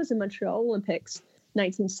hosted, I think it was the Montreal Olympics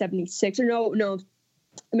 1976, or no, it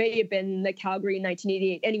may have been the Calgary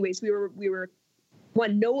 1988. Anyways, we were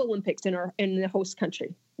won no Olympics in the host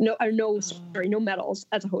country. No medals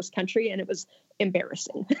as a host country, and it was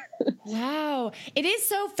embarrassing. Wow. It is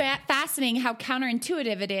so fascinating how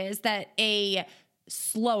counterintuitive it is that a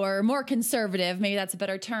slower, more conservative, maybe that's a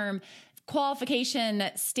better term, qualification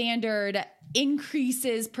standard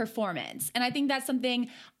increases performance. And I think that's something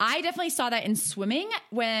I definitely saw that in swimming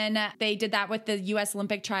when they did that with the US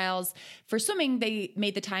Olympic trials for swimming. They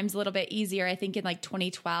made the times a little bit easier, I think in like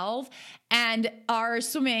 2012. And our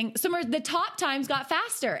swimmers, the top times got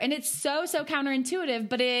faster. And it's so counterintuitive,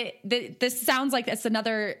 but this sounds like it's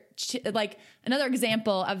another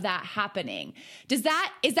example of that happening. Is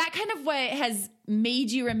that kind of what has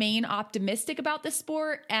made you remain optimistic about the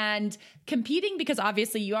sport and competing? Because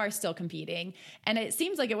obviously you are still competing, and it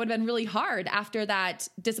seems like it would have been really hard after that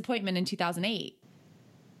disappointment in 2008.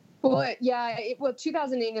 Well, yeah,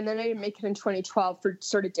 2008, and then I didn't make it in 2012 for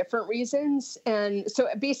sort of different reasons. And so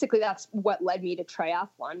basically that's what led me to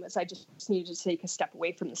triathlon, was I just needed to take a step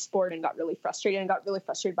away from the sport and got really frustrated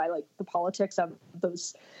by like the politics of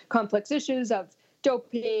those complex issues of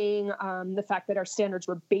doping, the fact that our standards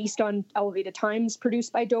were based on elevated times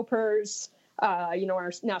produced by dopers,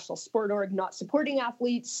 our national sport org not supporting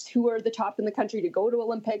athletes who are the top in the country to go to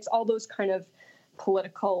Olympics, all those kind of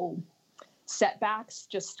political setbacks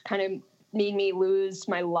just kind of made me lose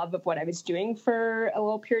my love of what I was doing for a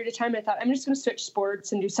little period of time. I thought, I'm just going to switch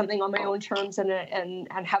sports and do something on my own terms and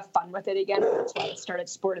have fun with it again. And that's why I started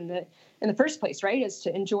sport in the first place, right? Is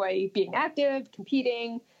to enjoy being active,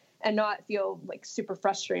 competing, and not feel like super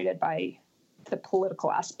frustrated by the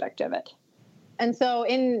political aspect of it. And so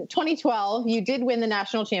in 2012, you did win the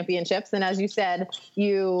national championships. And as you said,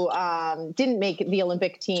 you didn't make the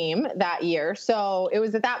Olympic team that year. So it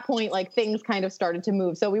was at that point, like things kind of started to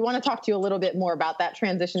move. So we want to talk to you a little bit more about that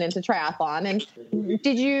transition into triathlon. And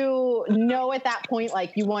did you know at that point,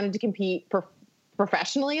 like you wanted to compete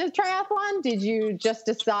professionally in triathlon? Did you just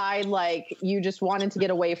decide like you just wanted to get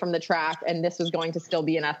away from the track and this was going to still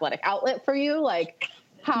be an athletic outlet for you? Like,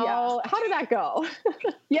 How did that go?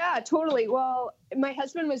 Yeah, totally. Well, my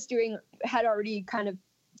husband had already kind of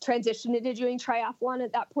transitioned into doing triathlon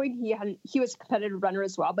at that point. He was a competitive runner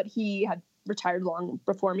as well, but he had retired long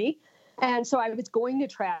before me. And so I was going to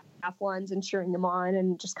triathlons and cheering them on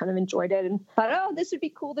and just kind of enjoyed it and thought, oh, this would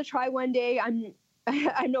be cool to try one day. I'm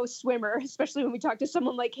no swimmer, especially when we talk to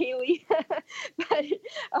someone like Haley.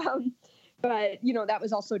 But, you know, that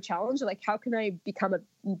was also a challenge. Like, how can I become a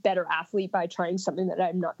better athlete by trying something that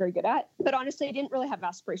I'm not very good at? But honestly, I didn't really have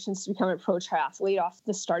aspirations to become a pro triathlete off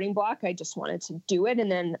the starting block. I just wanted to do it.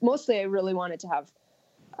 And then mostly I really wanted to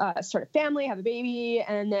start a family, have a baby.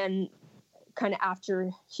 And then kind of after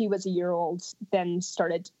he was a year old, then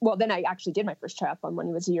I actually did my first triathlon when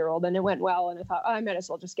he was a year old, and it went well. And I thought, I might as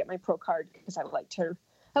well just get my pro card, because I like to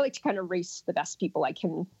kind of race the best people I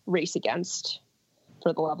can race against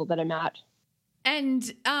for the level that I'm at.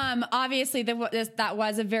 And obviously that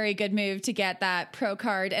was a very good move to get that pro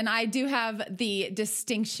card. And I do have the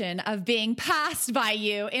distinction of being passed by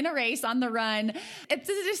you in a race on the run. It's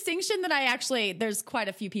a distinction that there's quite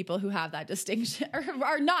a few people who have that distinction, or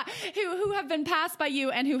are not, who have been passed by you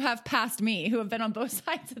and who have passed me, who have been on both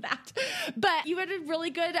sides of that. But you had a really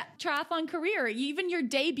good triathlon career. Even your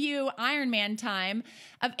debut Ironman time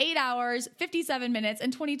of 8 hours, 57 minutes,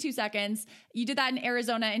 and 22 seconds. You did that in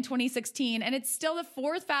Arizona in 2016, and it's still the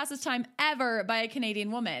fourth fastest time ever by a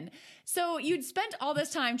Canadian woman. So you'd spent all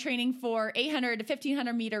this time training for 800 to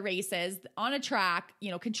 1500 meter races on a track,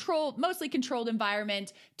 you know, mostly controlled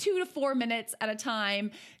environment, 2 to 4 minutes at a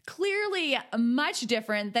time. Clearly much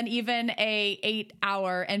different than even a 8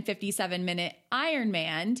 hour and 57 minute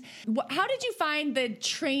Ironman. How did you find the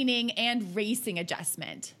training and racing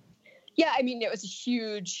adjustment? Yeah, I mean, it was a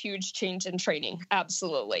huge, huge change in training.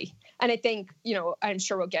 Absolutely. And I think, you know, I'm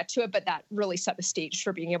sure we'll get to it, but that really set the stage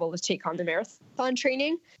for being able to take on the marathon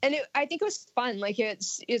training. And I think it was fun. Like,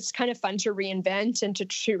 it's kind of fun to reinvent and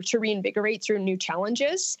to reinvigorate through new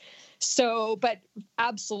challenges. So, but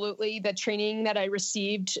absolutely, the training that I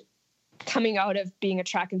received coming out of being a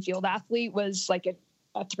track and field athlete was like a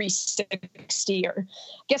 360, or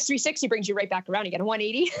I guess 360 brings you right back around again, a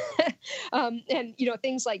 180. And, you know,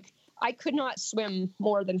 things like, I could not swim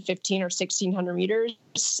more than 15 or 1600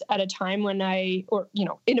 meters at a time not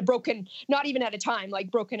even at a time, like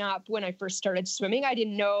broken up when I first started swimming. I did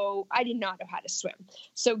not know how to swim.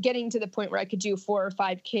 So getting to the point where I could do 4 or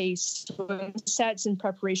 5K swim sets in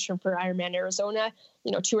preparation for Ironman Arizona,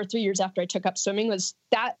 you know, 2 or 3 years after I took up swimming, was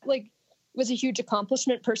a huge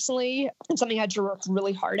accomplishment personally, and something I had to work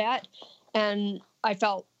really hard at. And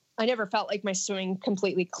I never felt like my swimming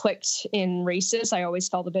completely clicked in races. I always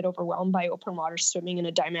felt a bit overwhelmed by open water swimming in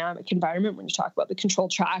a dynamic environment when you talk about the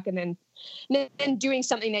controlled track, and then doing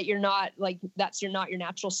something that that's not your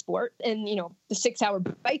natural sport. And, you know, the 6-hour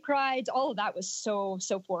bike rides, all of that was so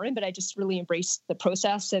foreign, but I just really embraced the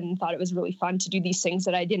process and thought it was really fun to do these things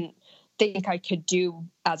that I didn't think I could do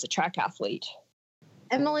as a track athlete.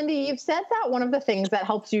 And Melindy, you've said that one of the things that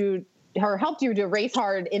helped you to race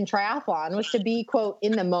hard in triathlon was to be, quote,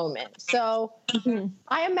 in the moment. So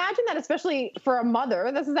I imagine that, especially for a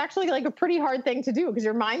mother, this is actually like a pretty hard thing to do, because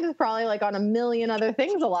your mind is probably like on a million other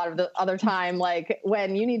things a lot of the other time, like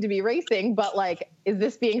when you need to be racing, but like, is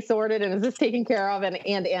this being sorted and is this taken care of,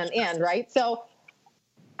 and right? So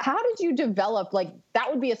how did you develop, like,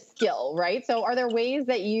 that would be a skill, right? So are there ways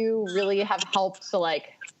that you really have helped to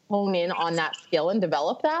like hone in on that skill and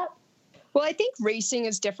develop that? Well, I think racing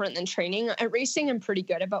is different than training. At racing, I'm pretty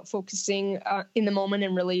good about focusing in the moment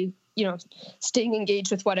and really, you know, staying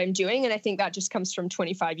engaged with what I'm doing. And I think that just comes from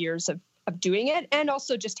 25 years of doing it. And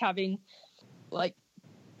also just having, like,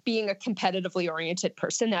 being a competitively oriented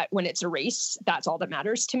person, that when it's a race, that's all that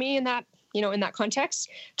matters to me in that, you know, in that context.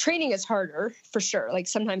 Training is harder for sure. Like,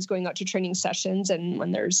 sometimes going out to training sessions, and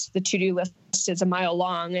when there's the to-do list is a mile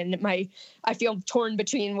long, and I feel torn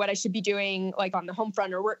between what I should be doing, like on the home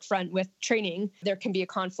front or work front with training, there can be a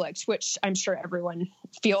conflict, which I'm sure everyone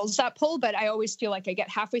feels that pull. But I always feel like I get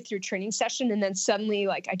halfway through training session, and then suddenly,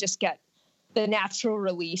 like, I just get the natural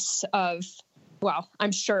release of, well,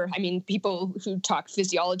 I'm sure, I mean, people who talk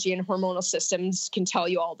physiology and hormonal systems can tell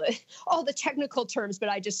you all the technical terms, but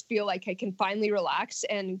I just feel like I can finally relax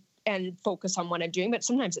and focus on what I'm doing. But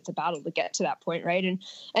sometimes it's a battle to get to that point, right?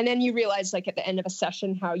 And then you realize, like, at the end of a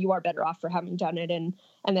session, how you are better off for having done it, and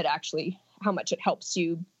that actually how much it helps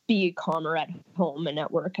you be calmer at home and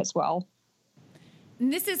at work as well.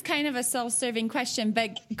 And this is kind of a self-serving question,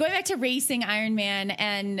 but going back to racing Ironman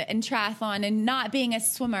and triathlon and not being a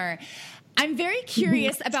swimmer, I'm very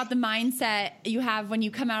curious about the mindset you have when you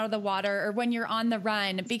come out of the water or when you're on the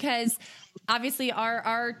run, because obviously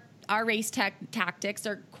our race tactics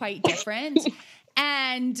are quite different.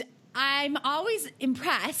 And I'm always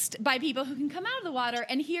impressed by people who can come out of the water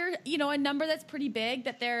and hear, a number that's pretty big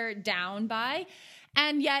that they're down by.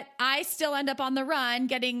 And yet I still end up on the run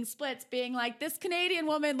getting splits being like, this Canadian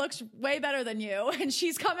woman looks way better than you and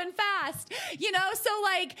she's coming fast, So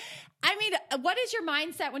what is your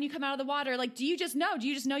mindset when you come out of the water? Like, do you just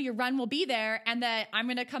know your run will be there and that I'm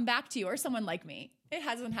going to come back to you or someone like me? It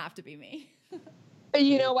doesn't have to be me.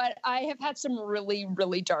 You know what? I have had some really,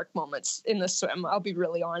 really dark moments in the swim. I'll be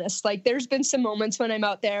really honest. Like there's been some moments when I'm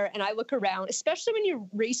out there and I look around, especially when you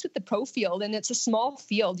race with the pro field and it's a small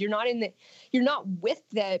field. You're not with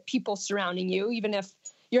the people surrounding you. Even if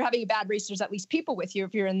you're having a bad race, there's at least people with you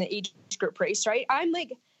if you're in the age group race, right? I'm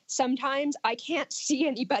like, sometimes I can't see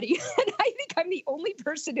anybody and I think I'm the only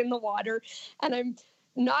person in the water and I'm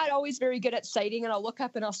not always very good at sighting, and I'll look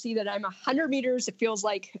up and I'll see that I'm 100 meters. It feels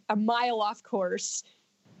like a mile off course.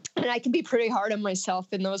 And I can be pretty hard on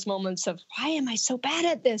myself in those moments of, why am I so bad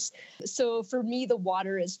at this? So for me, the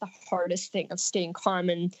water is the hardest thing of staying calm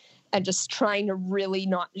and just trying to really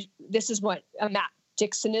not, this is what Matt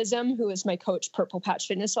Dixonism, who is my coach, Purple Patch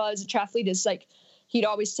Fitness, while I was a triathlete, is like, he'd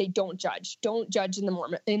always say, don't judge in the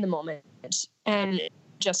moment, and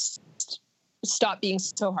just stop being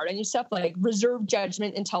so hard on yourself, like reserve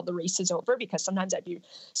judgment until the race is over, because sometimes I'd be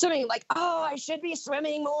swimming like, oh, I should be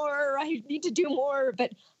swimming more. I need to do more.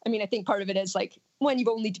 But I mean, I think part of it is like when you've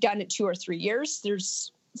only done it 2 or 3 years,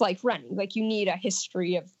 there's like running, like you need a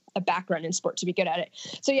history of a background in sport to be good at it.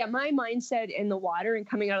 So yeah, my mindset in the water and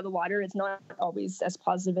coming out of the water is not always as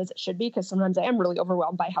positive as it should be, because sometimes I am really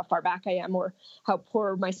overwhelmed by how far back I am or how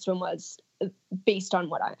poor my swim was based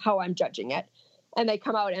on how I'm judging it. And I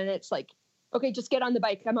come out and it's like, okay, just get on the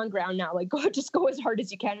bike. I'm on ground now. Like, just go as hard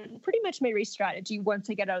as you can. And pretty much my race strategy once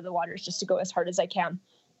I get out of the water is just to go as hard as I can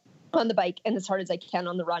on the bike and as hard as I can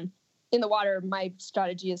on the run. In the water, my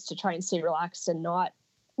strategy is to try and stay relaxed and not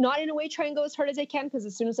in a way try and go as hard as I can, because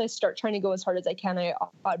as soon as I start trying to go as hard as I can, I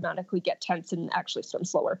automatically get tense and actually swim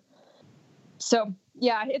slower. So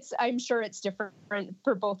yeah, I'm sure it's different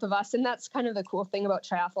for both of us. And that's kind of the cool thing about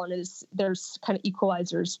triathlon is there's kind of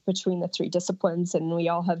equalizers between the 3 disciplines, and we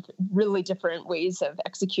all have really different ways of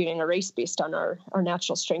executing a race based on our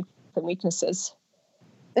natural strengths and weaknesses.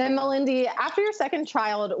 And Melindy, after your second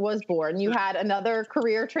child was born, you had another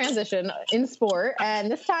career transition in sport, and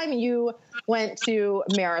this time you went to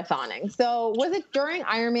marathoning. So was it during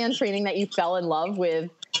Ironman training that you fell in love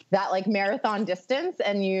with that like marathon distance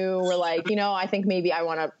and you were like, I think maybe I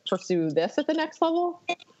want to pursue this at the next level?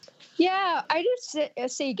 Yeah, I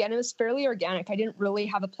just say again, it was fairly organic. I didn't really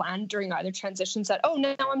have a plan during either transitions that,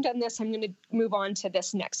 now I'm done this, I'm going to move on to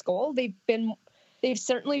this next goal. They've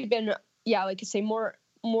certainly been, like I say, more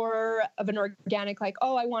of an organic, like,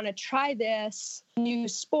 I want to try this new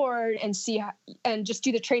sport and see and just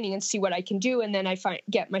do the training and see what I can do. And then I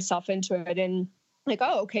get myself into it and like,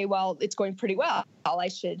 okay, well, it's going pretty well. I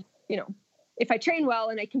should, if I train well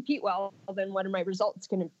and I compete well, then what are my results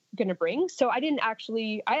going to bring? So I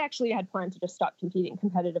actually had planned to just stop competing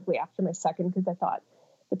competitively after my second, because I thought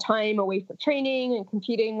the time away from training and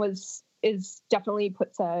competing is definitely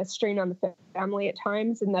puts a strain on the family at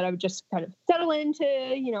times, and that I would just kind of settle into,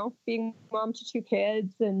 being mom to 2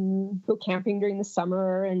 kids and go camping during the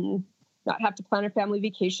summer and not have to plan our family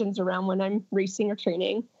vacations around when I'm racing or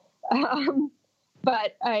training.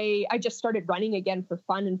 But I just started running again for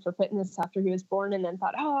fun and for fitness after he was born, and then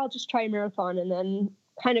thought, I'll just try a marathon, and then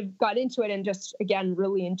kind of got into it and just, again,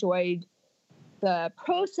 really enjoyed the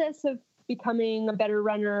process of becoming a better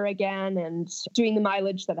runner again and doing the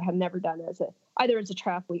mileage that I had never done either as a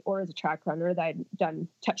triathlete or as a track runner that I'd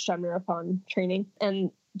touched on marathon training,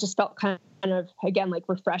 and just felt kind of, again, like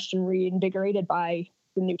refreshed and reinvigorated by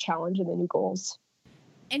the new challenge and the new goals.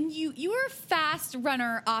 And you were a fast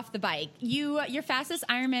runner off the bike. Your fastest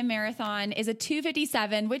Ironman marathon is a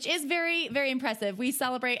 2:57, which is very, very impressive. We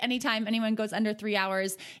celebrate anytime anyone goes under 3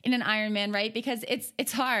 hours in an Ironman, right? Because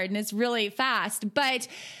it's hard and it's really fast. But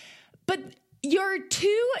your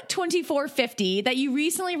 2:24:50 that you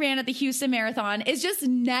recently ran at the Houston Marathon is just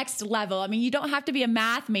next level. I mean, you don't have to be a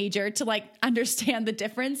math major to like understand the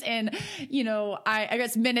difference in, I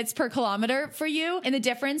guess minutes per kilometer for you and the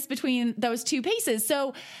difference between those two paces.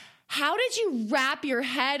 So how did you wrap your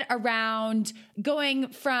head around going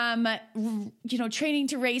from, training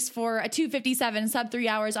to race for a 2:57 sub 3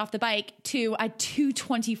 hours off the bike to a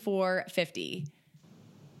 2:24:50?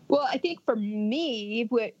 Well, I think for me,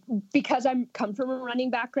 because I come from a running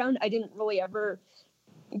background, I didn't really ever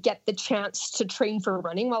get the chance to train for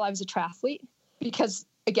running while I was a triathlete, because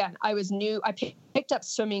again, I was new. I picked up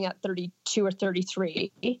swimming at 32 or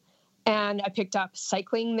 33. And I picked up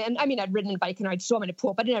cycling then. I mean, I'd ridden a bike and I'd swum in a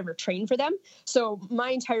pool, but I never trained for them. So my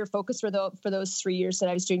entire focus for those 3 years that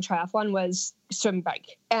I was doing triathlon was swim,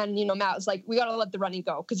 bike. And, Matt was like, we got to let the running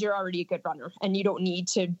go because you're already a good runner and you don't need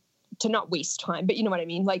to not waste time. But you know what I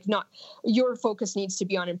mean? Like, not your focus needs to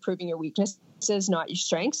be on improving your weaknesses, not your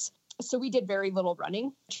strengths. So we did very little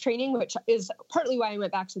running training, which is partly why I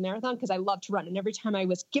went back to the marathon, because I love to run. And every time I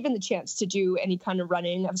was given the chance to do any kind of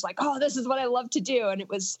running, I was like, oh, this is what I love to do. And it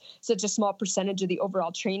was such a small percentage of the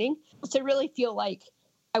overall training. So I really feel like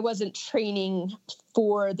I wasn't training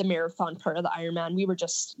for the marathon part of the Ironman. We were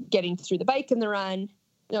just getting through the bike and the run.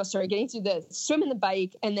 Getting through the swim and the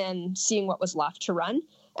bike and then seeing what was left to run.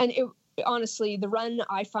 And honestly, the run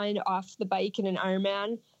I find off the bike in an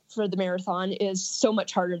Ironman for the marathon is so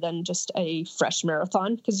much harder than just a fresh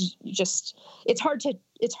marathon, because it's hard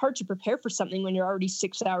to prepare for something when you're already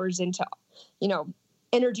 6 hours into,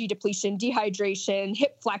 energy depletion, dehydration,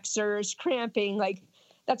 hip flexors, cramping. Like,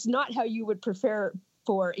 that's not how you would prepare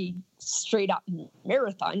for a straight up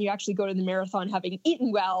marathon. You actually go to the marathon having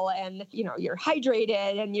eaten well and, you're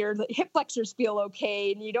hydrated and your hip flexors feel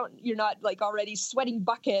okay and you're not like already sweating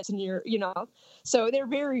buckets and so they're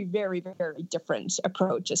very, very, very different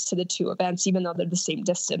approaches to the two events, even though they're the same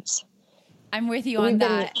distance. I'm with you on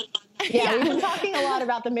that. We've been talking a lot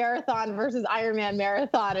about the marathon versus Ironman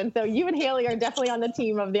marathon. And so you and Haley are definitely on the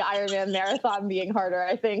team of the Ironman marathon being harder.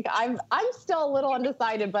 I think I'm still a little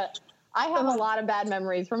undecided, but I have a lot of bad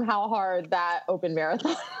memories from how hard that open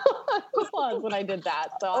marathon was when I did that.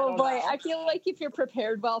 So I feel like if you're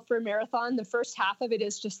prepared well for a marathon, the first half of it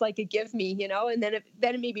is just like a give me, and then it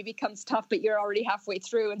maybe becomes tough, but you're already halfway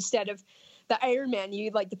through. Instead of the Ironman,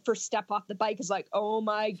 you like the first step off the bike is like, oh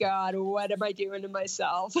my God, what am I doing to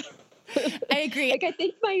myself? I agree. I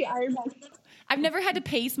think my Ironman. I've never had to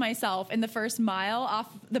pace myself in the first mile off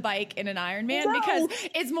the bike in an Ironman because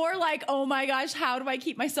it's more like, oh my gosh, how do I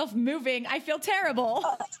keep myself moving? I feel terrible.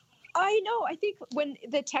 I know. I think when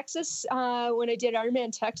I did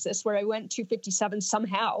Ironman Texas, where I went 257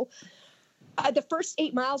 somehow, the first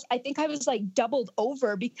 8 miles, I think I was like doubled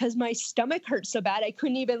over because my stomach hurt so bad. I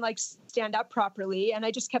couldn't even like stand up properly. And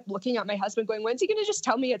I just kept looking at my husband going, when's he going to just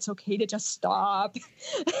tell me it's okay to just stop?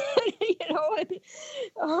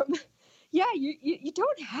 You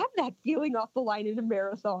don't have that feeling off the line in a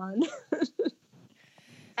marathon.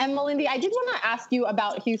 And Melindy, I did want to ask you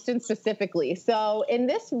about Houston specifically. So in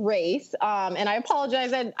this race, and I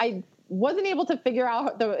apologize, I wasn't able to figure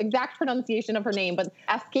out the exact pronunciation of her name, but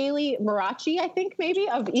Askeli Marachi, I think maybe,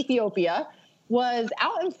 of Ethiopia, was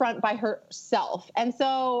out in front by herself. And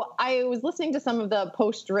so I was listening to some of the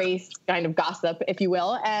post-race kind of gossip, if you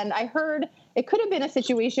will, and I heard it could have been a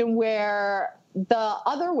situation where the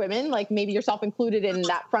other women, like maybe yourself included in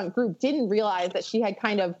that front group, didn't realize that she had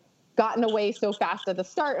kind of gotten away so fast at the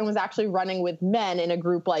start and was actually running with men in a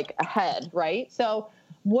group like ahead, right? So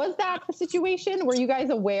was that the situation? Were you guys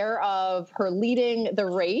aware of her leading the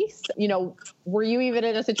race? Were you even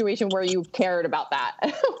in a situation where you cared about that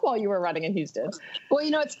while you were running in Houston? Well,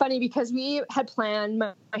 it's funny because we had planned,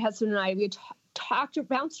 my husband and I, we had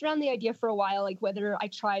bounced around the idea for a while, like whether I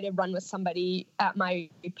try to run with somebody at my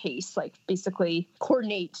pace, like basically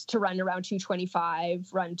coordinate to run around 225,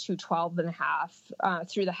 run 212 and a half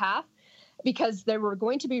through the half, because there were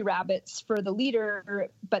going to be rabbits for the leader,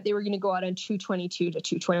 but they were going to go out on 222 to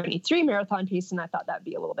 223 marathon pace. And I thought that'd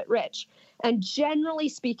be a little bit rich. And generally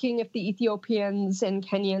speaking, if the Ethiopians and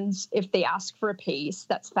Kenyans, if they ask for a pace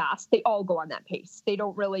that's fast, they all go on that pace. They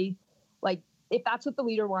don't really if that's what the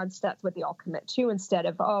leader wants, that's what they all commit to, instead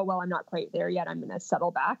of, oh, well, I'm not quite there yet, I'm going to settle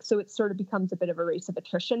back. So it sort of becomes a bit of a race of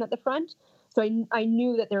attrition at the front. So I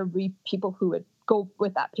knew that there would be people who would go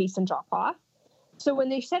with that pace and drop off. So when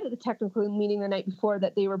they said at the technical meeting the night before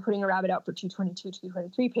that they were putting a rabbit out for 222,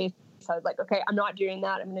 223 pace, I was like, okay, I'm not doing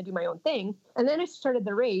that. I'm going to do my own thing. And then I started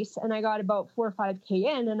the race and I got about 4 or 5K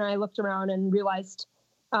in and I looked around and realized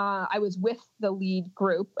I was with the lead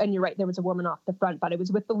group, and you're right, there was a woman off the front, but I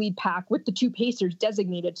was with the lead pack with the 2 pacers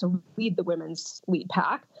designated to lead the women's lead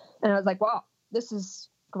pack. And I was like, wow, this is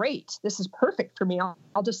great. This is perfect for me.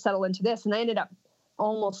 I'll just settle into this. And I ended up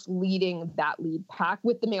almost leading that lead pack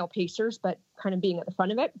with the male pacers, but kind of being at the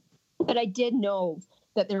front of it. But I did know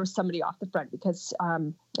that there was somebody off the front because I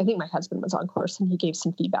think my husband was on course and he gave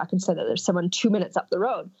some feedback and said that there's someone 2 minutes up the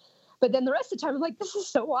road. But then the rest of the time, I'm like, this is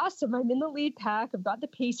so awesome. I'm in the lead pack. I've got the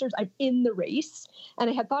pacers. I'm in the race. And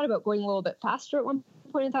I had thought about going a little bit faster at one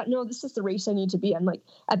point. I thought, no, this is the race I need to be in. Like,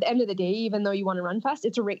 at the end of the day, even though you want to run fast,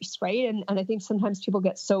 it's a race, right? And I think sometimes people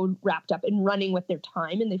get so wrapped up in running with their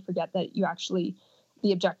time and they forget that you actually,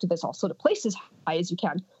 the objective is also to place as high as you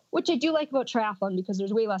can, which I do like about triathlon because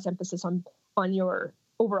there's way less emphasis on your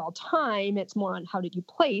overall time. It's more on how did you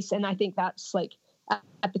place. And I think that's like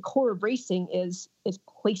at the core of racing is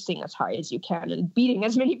placing as high as you can and beating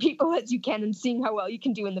as many people as you can and seeing how well you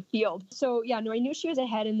can do in the field. So yeah, no, I knew she was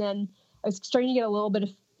ahead. And then I was starting to get a little bit of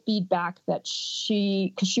feedback that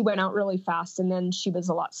because she went out really fast and then she was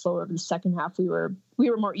a lot slower in the second half. We were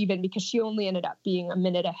more even because she only ended up being a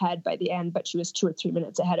minute ahead by the end, but she was 2 or 3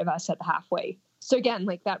 minutes ahead of us at the halfway. So again,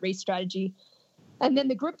 like that race strategy. And then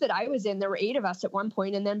the group that I was in, there were 8 of us at one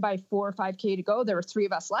point, and then by 4 or 5K to go, there were 3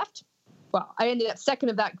 of us left. Well, I ended up second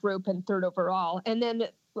of that group and third overall. And then,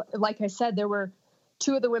 like I said, there were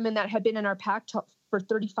 2 of the women that had been in our pack for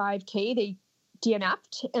 35K. They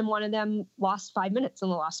DNF'd, and one of them lost 5 minutes in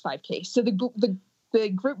the last 5K. So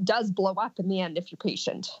the group does blow up in the end if you're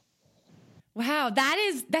patient. Wow,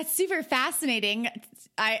 that's super fascinating.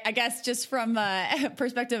 I guess just from a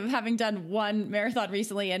perspective of having done one marathon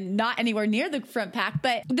recently and not anywhere near the front pack,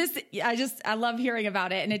 but I love hearing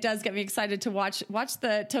about it, and it does get me excited to watch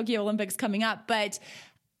the Tokyo Olympics coming up. But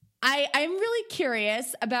I'm really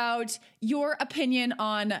curious about your opinion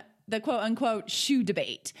on the quote unquote shoe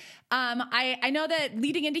debate. I know that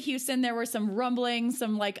leading into Houston, there were some rumblings,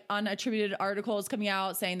 some like unattributed articles coming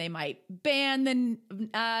out saying they might ban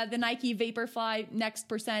the Nike Vaporfly Next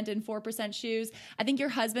Percent and 4% shoes. I think your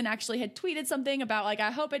husband actually had tweeted something about like,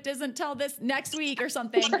 I hope it doesn't tell this next week or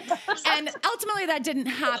something. And ultimately that didn't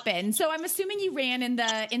happen. So I'm assuming you ran in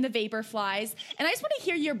the Vaporflies. And I just want to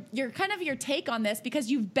hear your kind of your take on this because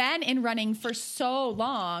you've been in running for so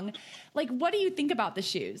long. Like, what do you think about the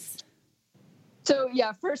shoes? So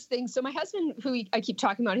yeah, first thing. So my husband, who I keep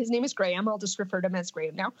talking about, his name is Graham. I'll just refer to him as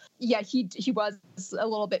Graham now. Yeah, he was a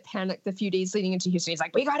little bit panicked the few days leading into Houston. He's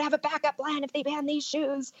like, we got to have a backup plan if they ban these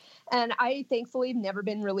shoes. And I thankfully have never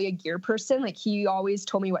been really a gear person. Like he always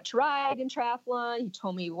told me what to ride in triathlon. He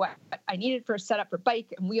told me what I needed for a setup for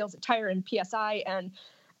bike and wheels and tire and PSI and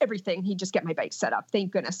everything. He'd just get my bike set up.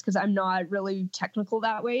 Thank goodness, because I'm not really technical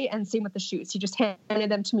that way. And same with the shoes. He just handed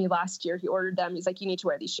them to me last year. He ordered them. He's like, you need to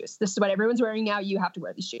wear these shoes. This is what everyone's wearing now. You have to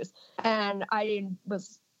wear these shoes. And I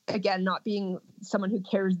was, again, not being someone who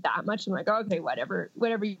cares that much. I'm like, oh, okay, whatever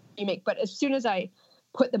you make. But as soon as I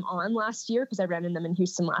put them on last year, because I ran in them in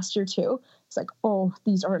Houston last year too, it's like, oh,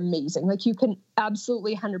 these are amazing. Like you can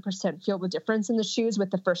absolutely 100% feel the difference in the shoes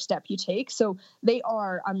with the first step you take. So they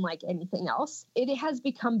are unlike anything else. It has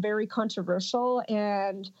become very controversial,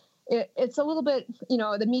 and it's a little bit,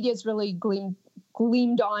 the media's really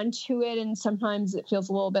gleamed onto it, and sometimes it feels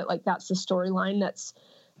a little bit like that's the storyline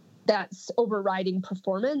that's overriding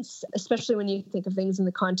performance, especially when you think of things in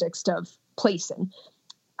the context of placing.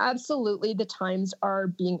 Absolutely, the times are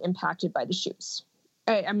being impacted by the shoes.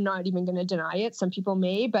 I'm not even going to deny it. Some people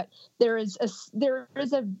may, but there is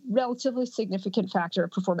a relatively significant factor of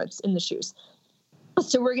performance in the shoes.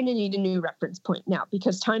 So we're going to need a new reference point now,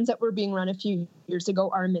 because times that were being run a few years ago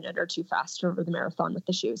are a minute or two faster over the marathon with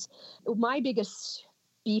the shoes. My biggest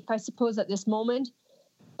beef, I suppose, at this moment,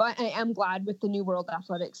 but I am glad with the new World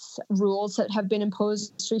Athletics rules that have been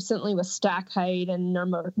imposed recently with stack height and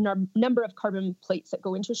number of carbon plates that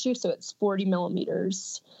go into a shoe. So it's 40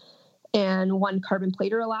 millimeters and 1 carbon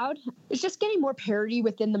plate are allowed. It's just getting more parity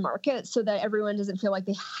within the market so that everyone doesn't feel like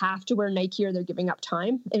they have to wear Nike or they're giving up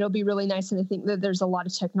time. It'll be really nice. And I think that there's a lot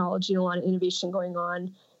of technology and a lot of innovation going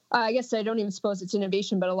on. I guess I don't even suppose it's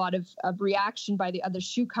innovation, but a lot of reaction by the other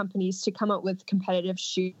shoe companies to come out with competitive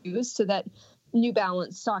shoes so that New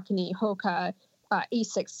Balance, Saucony, Hoka,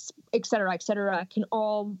 Asics, et cetera, can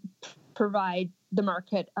all provide the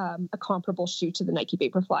market a comparable shoe to the Nike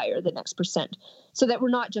Vaporfly or the Next Percent, so that we're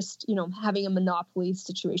not just, having a monopoly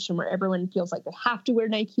situation where everyone feels like they have to wear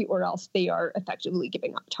Nike or else they are effectively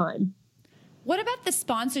giving up time. What about the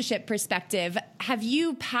sponsorship perspective? Have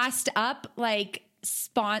you passed up like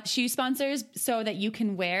shoe sponsors so that you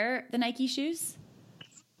can wear the Nike shoes?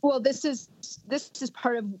 Well, this is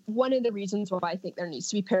part of one of the reasons why I think there needs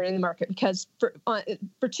to be parity in the market, because for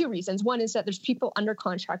 2 reasons. One is that there's people under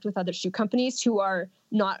contract with other shoe companies who are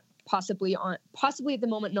not possibly at the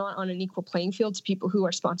moment not on an equal playing field to people who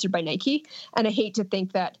are sponsored by Nike. And I hate to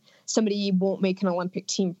think that somebody won't make an Olympic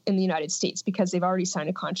team in the United States because they've already signed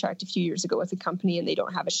a contract a few years ago with a company and they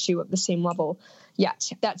don't have a shoe of the same level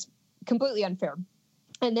yet. That's completely unfair.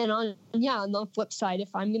 And then on the flip side,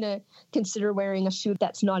 if I'm going to consider wearing a shoe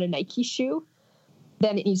that's not a Nike shoe,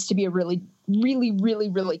 then it needs to be a really, really, really,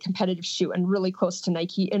 really competitive shoe and really close to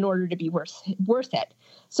Nike in order to be worth it.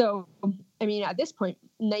 So, I mean, at this point,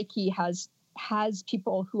 Nike has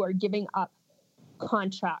people who are giving up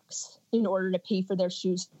contracts in order to pay for their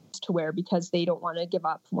shoes to wear because they don't want to give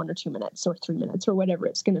up 1 or 2 minutes or 3 minutes or whatever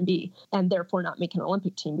it's going to be, and therefore not make an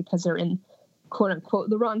Olympic team because they're in, quote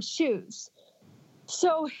unquote, the wrong shoes.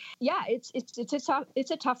 So yeah, it's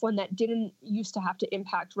a tough one that didn't used to have to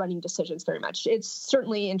impact running decisions very much. It's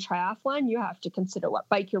certainly in triathlon, you have to consider what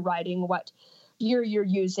bike you're riding, what gear you're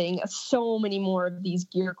using. So many more of these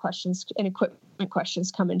gear questions and equipment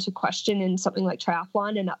questions come into question in something like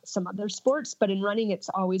triathlon and some other sports. But in running, it's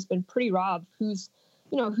always been pretty raw of who's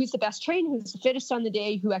the best trained, who's the fittest on the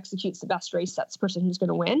day, who executes the best race, that's the person who's going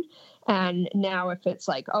to win. And now if it's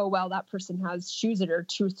like, oh, well, that person has shoes that are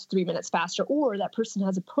 2 to 3 minutes faster, or that person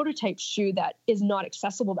has a prototype shoe that is not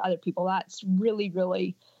accessible to other people, that's really,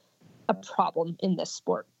 really a problem in this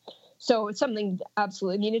sport. So it's something that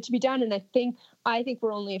absolutely needed to be done. And I think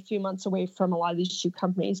we're only a few months away from a lot of these shoe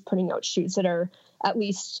companies putting out shoes that are at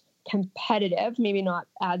least competitive, maybe not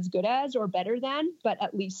as good as or better than, but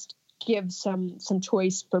at least give some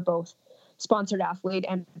choice for both sponsored athlete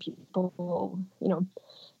and people,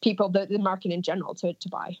 the market in general to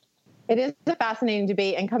buy. It is a fascinating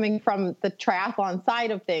debate. And coming from the triathlon side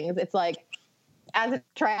of things, it's like, as a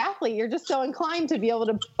triathlete, you're just so inclined to be able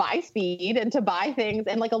to buy speed and to buy things.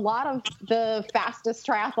 And like a lot of the fastest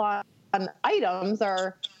triathlon items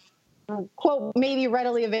are, quote, maybe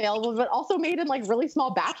readily available, but also made in like really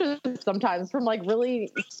small batches sometimes from like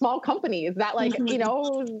really small companies that like,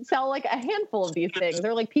 sell like a handful of these things.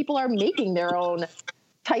 They're like, people are making their own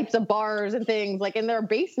types of bars and things like in their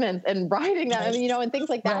basements and riding them, and things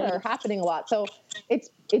like that are happening a lot. So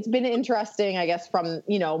it's been interesting, I guess, from,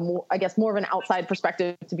 more of an outside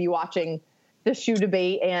perspective to be watching the shoe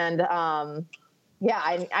debate. And I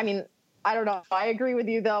mean, I don't know. I agree with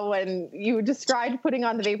you though, when you described putting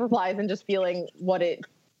on the Vaporflies and just feeling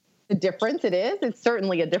the difference it is. It's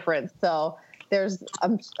certainly a difference. So there's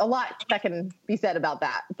a lot that can be said about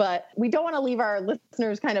that, but we don't want to leave our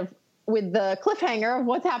listeners kind of with the cliffhanger of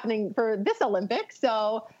what's happening for this Olympics.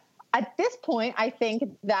 So at this point, I think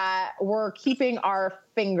that we're keeping our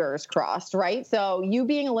fingers crossed, right? So you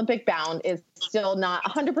being Olympic bound is still not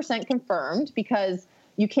 100% confirmed because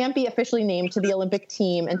you can't be officially named to the Olympic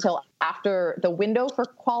team until after the window for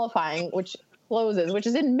qualifying, which closes, which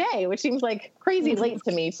is in May, which seems like crazy late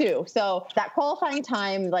to me too. So that qualifying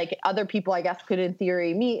time, like other people, I guess, could in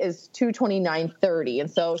theory meet is 2:29:30.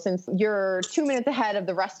 And so since you're 2 minutes ahead of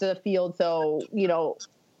the rest of the field, so,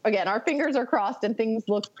 again, our fingers are crossed and things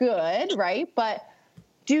look good, right? But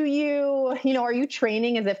do you, are you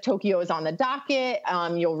training as if Tokyo is on the docket?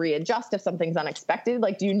 You'll readjust if something's unexpected.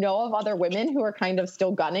 Like, do you know of other women who are kind of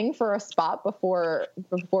still gunning for a spot before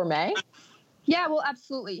May? Yeah, well,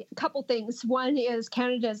 absolutely. A couple things. One is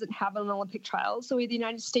Canada doesn't have an Olympic trials the way the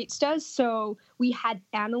United States does. So we had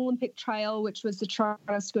an Olympic trial, which was the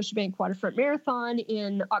Toronto Scotiabank Waterfront Marathon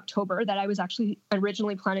in October that I was actually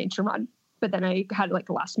originally planning to run, but then I had like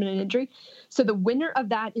a last minute injury. So the winner of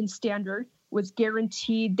that in standard was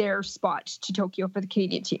guaranteed their spot to Tokyo for the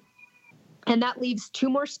Canadian team. And that leaves 2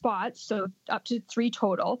 more spots, so up to 3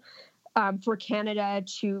 total, for Canada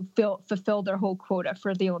to fulfill their whole quota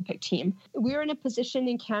for the Olympic team. We're in a position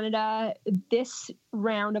in Canada this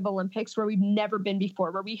round of Olympics where we've never been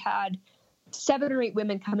before, where we had 7 or 8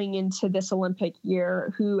 women coming into this Olympic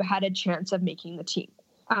year who had a chance of making the team.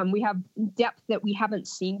 We have depth that we haven't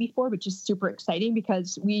seen before, which is super exciting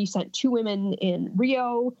because we sent 2 women in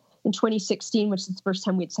Rio in 2016, which is the first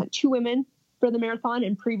time we'd sent 2 women for the marathon.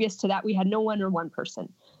 And previous to that, we had no one or 1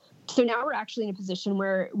 person. So now we're actually in a position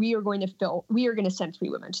where we are going to send 3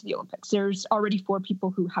 women to the Olympics. There's already 4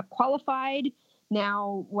 people who have qualified.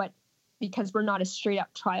 Now because we're not a straight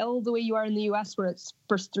up trial the way you are in the US, where it's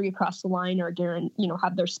first 3 across the line are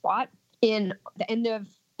have their spot. In the end of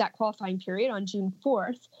that qualifying period on June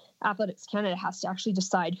 4th, Athletics Canada has to actually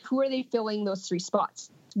decide who are they filling those 3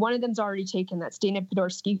 spots. One of them's already taken. That's Dana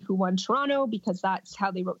Podorski, who won Toronto, because that's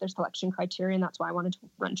how they wrote their selection criteria, and that's why I wanted to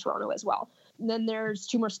run Toronto as well. And then there's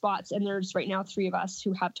 2 more spots, and there's right now 3 of us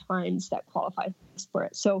who have times that qualify for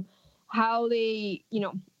it. So how they,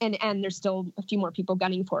 and there's still a few more people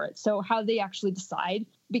gunning for it. So how they actually decide,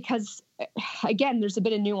 because again, there's a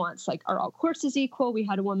bit of nuance, like are all courses equal? We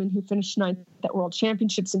had a woman who finished 9th at World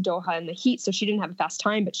Championships in Doha in the heat, so she didn't have a fast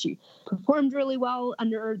time, but she performed really well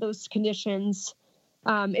under those conditions.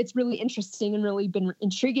 It's really interesting and really been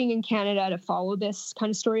intriguing in Canada to follow this kind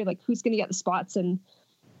of story, like who's going to get the spots, and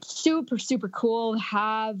super, super cool to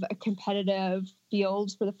have a competitive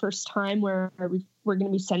field for the first time where we're going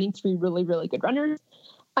to be sending 3 really, really good runners.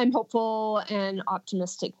 I'm hopeful and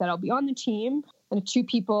optimistic that I'll be on the team. And if 2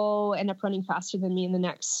 people end up running faster than me in the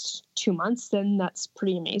next 2 months, then that's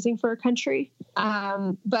pretty amazing for our country.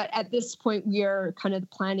 But at this point, the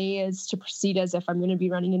plan A is to proceed as if I'm going to be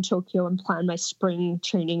running in Tokyo and plan my spring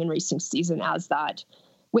training and racing season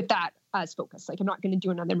with that as focus. Like, I'm not going to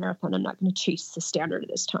do another marathon. I'm not going to chase the standard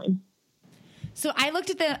this time. So I looked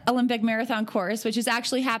at the Olympic marathon course, which is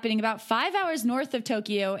actually happening about 5 hours north of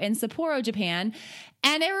Tokyo in Sapporo, Japan.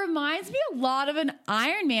 And it reminds me a lot of an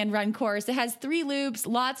Ironman run course. It has 3 loops,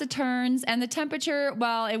 lots of turns, and the temperature,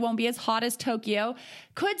 while it won't be as hot as Tokyo,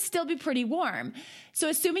 could still be pretty warm. So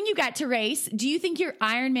assuming you get to race, do you think your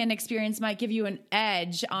Ironman experience might give you an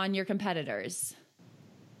edge on your competitors?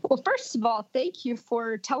 Well, first of all, thank you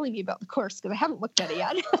for telling me about the course because I haven't looked at it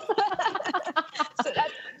yet. So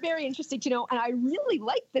that's very interesting to know. And I really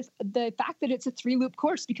like the fact that it's a 3-loop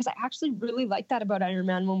course because I actually really like that about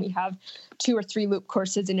Ironman when we have 2 or 3 loop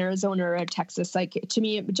courses in Arizona or Texas. Like, to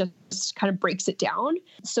me, it just kind of breaks it down.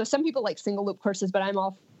 So some people like single loop courses, but I'm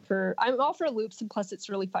all for loops. And plus it's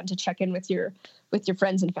really fun to check in with your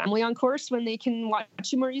friends and family on course when they can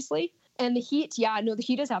watch you more easily. And the heat, the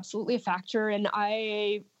heat is absolutely a factor. And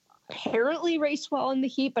I apparently race well in the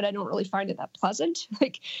heat, but I don't really find it that pleasant.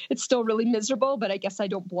 Like, it's still really miserable, but I guess I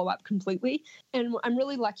don't blow up completely. And I'm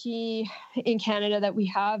really lucky in Canada that we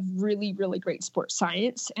have really, really great sports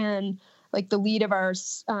science. And like the lead of our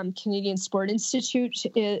Canadian Sport Institute,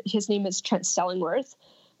 his name is Trent Stellingworth.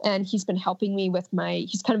 And he's been helping me with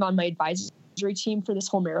he's kind of on my advisory team for this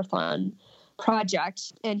whole marathon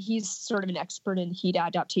project, and he's sort of an expert in heat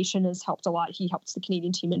adaptation, has helped a lot. He helps the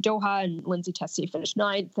Canadian team in Doha, and Lindsay Tessier finished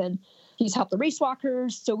 9th, and he's helped the race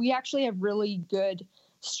walkers. So we actually have really good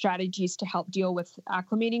strategies to help deal with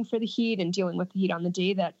acclimating for the heat and dealing with the heat on the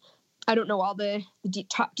day that I don't know all the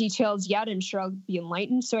top details yet. I'm sure I'll be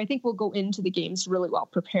enlightened. So I think we'll go into the games really well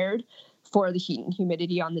prepared for the heat and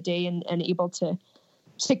humidity on the day and able to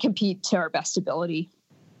compete to our best ability.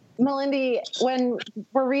 Melindy, when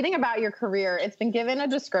we're reading about your career, it's been given a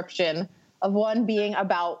description of one being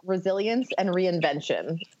about resilience and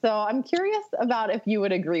reinvention. So I'm curious about if you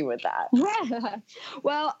would agree with that.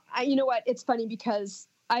 Well, you know what? It's funny because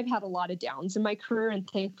I've had a lot of downs in my career, and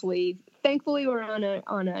thankfully we're on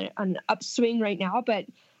an upswing right now. But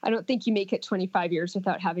I don't think you make it 25 years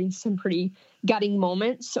without having some pretty gutting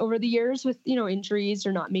moments over the years with, injuries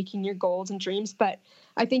or not making your goals and dreams. But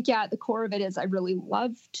I think, at the core of it is I really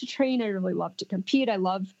love to train. I really love to compete. I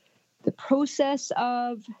love the process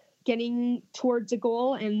of getting towards a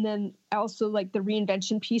goal. And then I also like the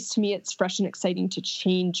reinvention piece. To me, it's fresh and exciting to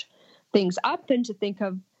change things up and to think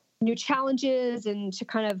of new challenges and to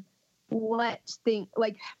kind of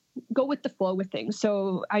go with the flow with things.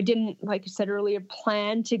 So I didn't, like I said earlier,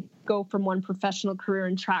 plan to go from one professional career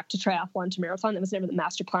in track to triathlon to marathon. That was never the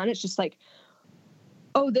master plan. It's just like,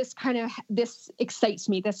 this excites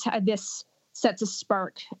me. This sets a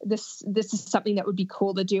spark. This is something that would be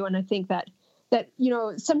cool to do. And I think that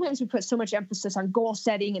sometimes we put so much emphasis on goal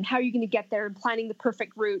setting and how you're going to get there and planning the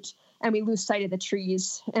perfect route, and we lose sight of the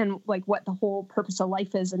trees and like what the whole purpose of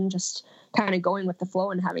life is, and just kind of going with the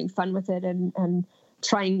flow and having fun with it and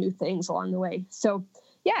trying new things along the way. So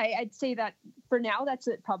yeah, I'd say that for now, that's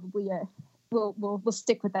it. Probably we'll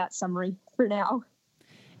stick with that summary for now.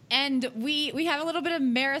 And we have a little bit of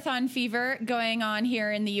marathon fever going on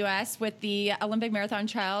here in the U.S. with the Olympic marathon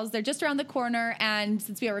trials. They're just around the corner. And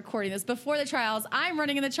since we are recording this before the trials, I'm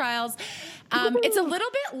running in the trials. It's a little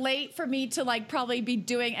bit late for me to probably be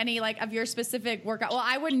doing any of your specific workout. Well,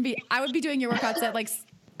 I would be doing your workouts at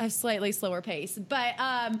a slightly slower pace, but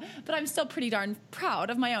I'm still pretty darn proud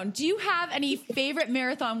of my own. Do you have any favorite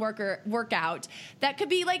marathon workout that could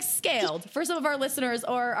be scaled for some of our listeners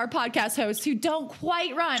or our podcast hosts who don't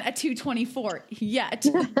quite run a 2:24 yet?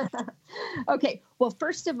 Okay. Well,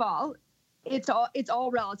 first of all, it's all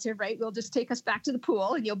relative, right? We'll just take us back to the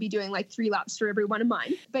pool and you'll be doing 3 laps for every one of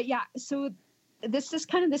mine. But yeah, so this is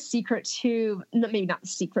kind of the secret to, maybe not the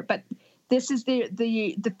secret, but this is the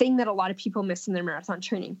thing that a lot of people miss in their marathon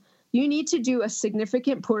training. You need to do a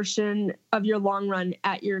significant portion of your long run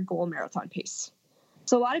at your goal marathon pace.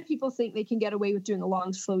 So a lot of people think they can get away with doing a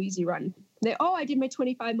long, slow, easy run. I did my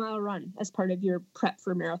 25-mile run as part of your prep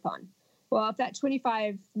for marathon. Well, if that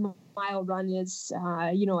 25-mile run is,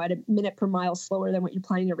 at a minute per mile slower than what you're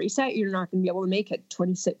planning to race at, you're not going to be able to make it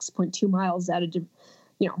 26.2 miles at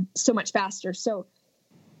so much faster. So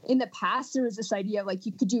in the past, there was this idea of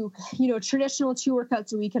you could do, traditional 2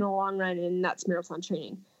 workouts a week in a long run, and that's marathon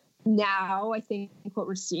training. Now, I think what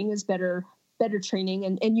we're seeing is better training,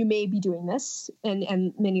 and you may be doing this,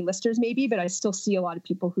 and many listeners may be, but I still see a lot of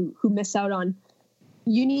people who miss out on.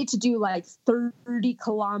 You need to do 30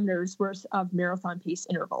 kilometers worth of marathon pace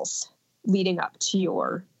intervals leading up to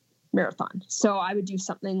your marathon. So I would do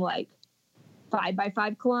something 5 by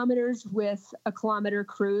 5 kilometers with a kilometer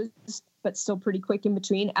cruise, but still pretty quick in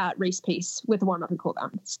between at race pace with a warm up and cool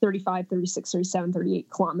down. It's 35, 36, 37, 38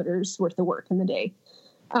 kilometers worth of work in the day.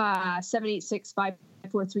 7, 8, 6, 5,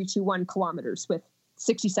 4, 3, 2, 1 kilometers with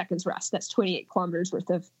 60 seconds rest. That's 28 kilometers worth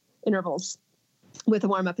of intervals with a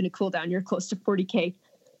warm up and a cool down. You're close to 40K.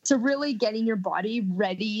 So really getting your body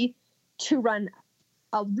ready to run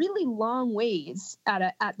a really long ways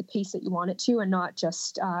at the pace that you want it to, and not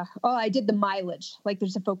just, I did the mileage. Like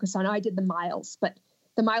there's a focus on, I did the miles, but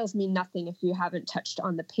the miles mean nothing if you haven't touched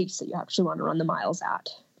on the pace that you actually want to run the miles at.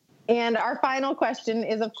 And our final question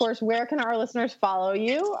is, of course, where can our listeners follow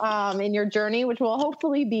you in your journey, which will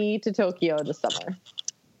hopefully be to Tokyo this summer?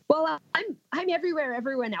 Well, I'm everywhere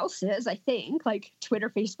everyone else is, I think, like Twitter,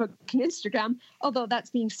 Facebook, and Instagram. Although that's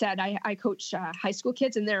being said, I coach high school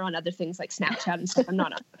kids, and they're on other things like Snapchat and stuff. I'm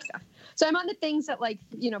not on that stuff. So I'm on the things that, like,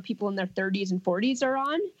 people in their 30s and 40s are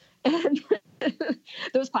on, and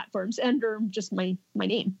those platforms, and just my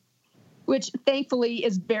name, which thankfully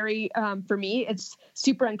is very, for me, it's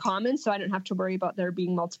super uncommon. So I don't have to worry about there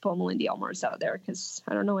being multiple Melindy Elmores out there, because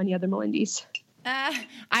I don't know any other Melindys.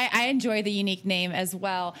 I enjoy the unique name as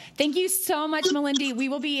well. Thank you so much, Melindy. We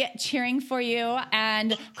will be cheering for you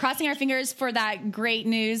and crossing our fingers for that great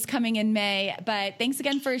news coming in May. But thanks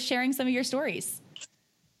again for sharing some of your stories.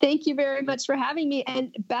 Thank you very much for having me,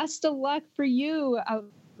 and best of luck for you out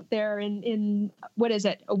there in what is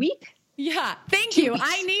it, a week? Yeah, thank you.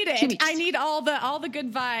 I need it. I need all the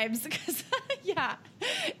good vibes, because yeah,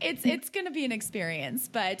 it's going to be an experience,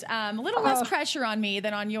 but a little less pressure on me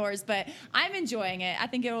than on yours, but I'm enjoying it. I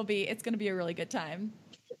think it's going to be a really good time.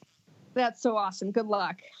 That's so awesome. Good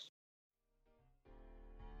luck.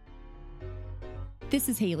 This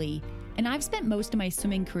is Haley, and I've spent most of my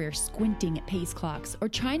swimming career squinting at pace clocks or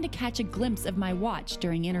trying to catch a glimpse of my watch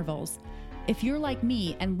during intervals. If you're like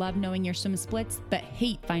me and love knowing your swim splits but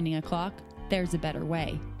hate finding a clock, there's a better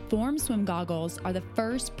way. Form swim goggles are the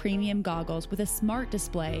first premium goggles with a smart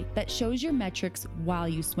display that shows your metrics while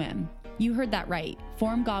you swim. You heard that right.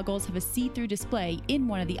 Form goggles have a see-through display in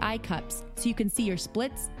one of the eye cups, so you can see your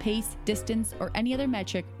splits, pace, distance, or any other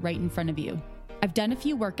metric right in front of you. I've done a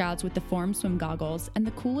few workouts with the Form swim goggles, and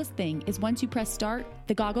the coolest thing is once you press start,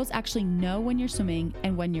 the goggles actually know when you're swimming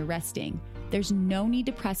and when you're resting. There's no need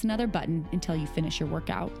to press another button until you finish your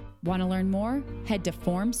workout. Want to learn more? Head to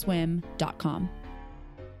formswim.com.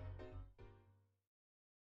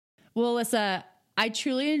 Well, Alyssa, I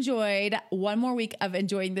truly enjoyed one more week of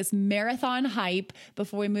enjoying this marathon hype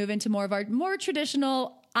before we move into more of our more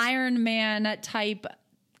traditional Ironman type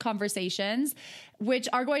conversations, which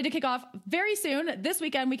are going to kick off very soon. This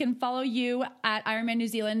weekend, we can follow you at Ironman New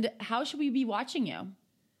Zealand. How should we be watching you?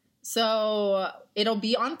 So it'll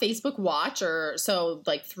be on Facebook Watch, or so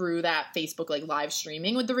like through that Facebook like live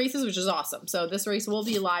streaming with the races, which is awesome. So this race will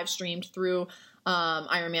be live streamed through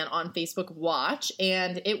Ironman on Facebook Watch,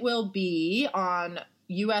 and it will be on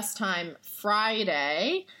U.S. time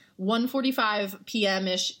Friday, 1:45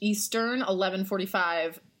 p.m.-ish Eastern,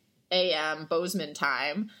 11:45 a.m. Bozeman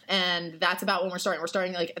time. And that's about when we're starting. We're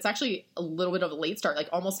starting like, it's actually a little bit of a late start, like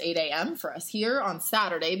almost 8 a.m. for us here on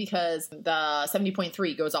Saturday, because the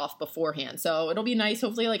 70.3 goes off beforehand. So it'll be nice,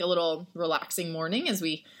 hopefully like a little relaxing morning as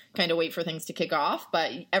we kind of wait for things to kick off.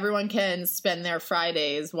 But everyone can spend their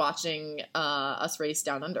Fridays watching us race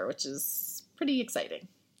down under, which is pretty exciting.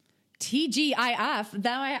 TGIF.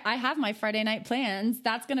 Now I have my Friday night plans.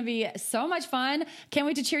 That's going to be so much fun. Can't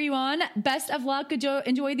wait to cheer you on. Best of luck.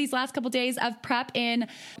 Enjoy these last couple days of prep in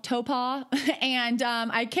Taupo. And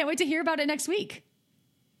I can't wait to hear about it next week.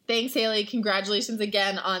 Thanks, Haley. Congratulations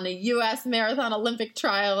again on the U.S. Marathon Olympic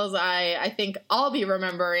trials. I think I'll be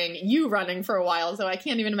remembering you running for a while, so I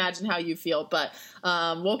can't even imagine how you feel. But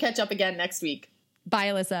we'll catch up again next week. Bye,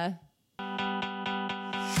 Alyssa.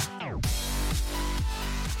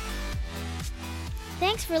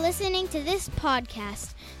 Thanks for listening to this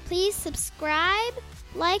podcast. Please subscribe,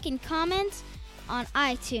 like, and comment on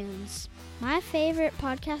iTunes. My favorite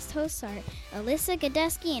podcast hosts are Alyssa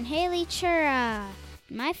Godesky and Haley Chura.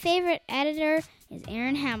 My favorite editor is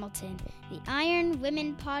Aaron Hamilton. The Iron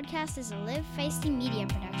Women podcast is a Live Feisty media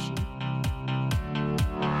production.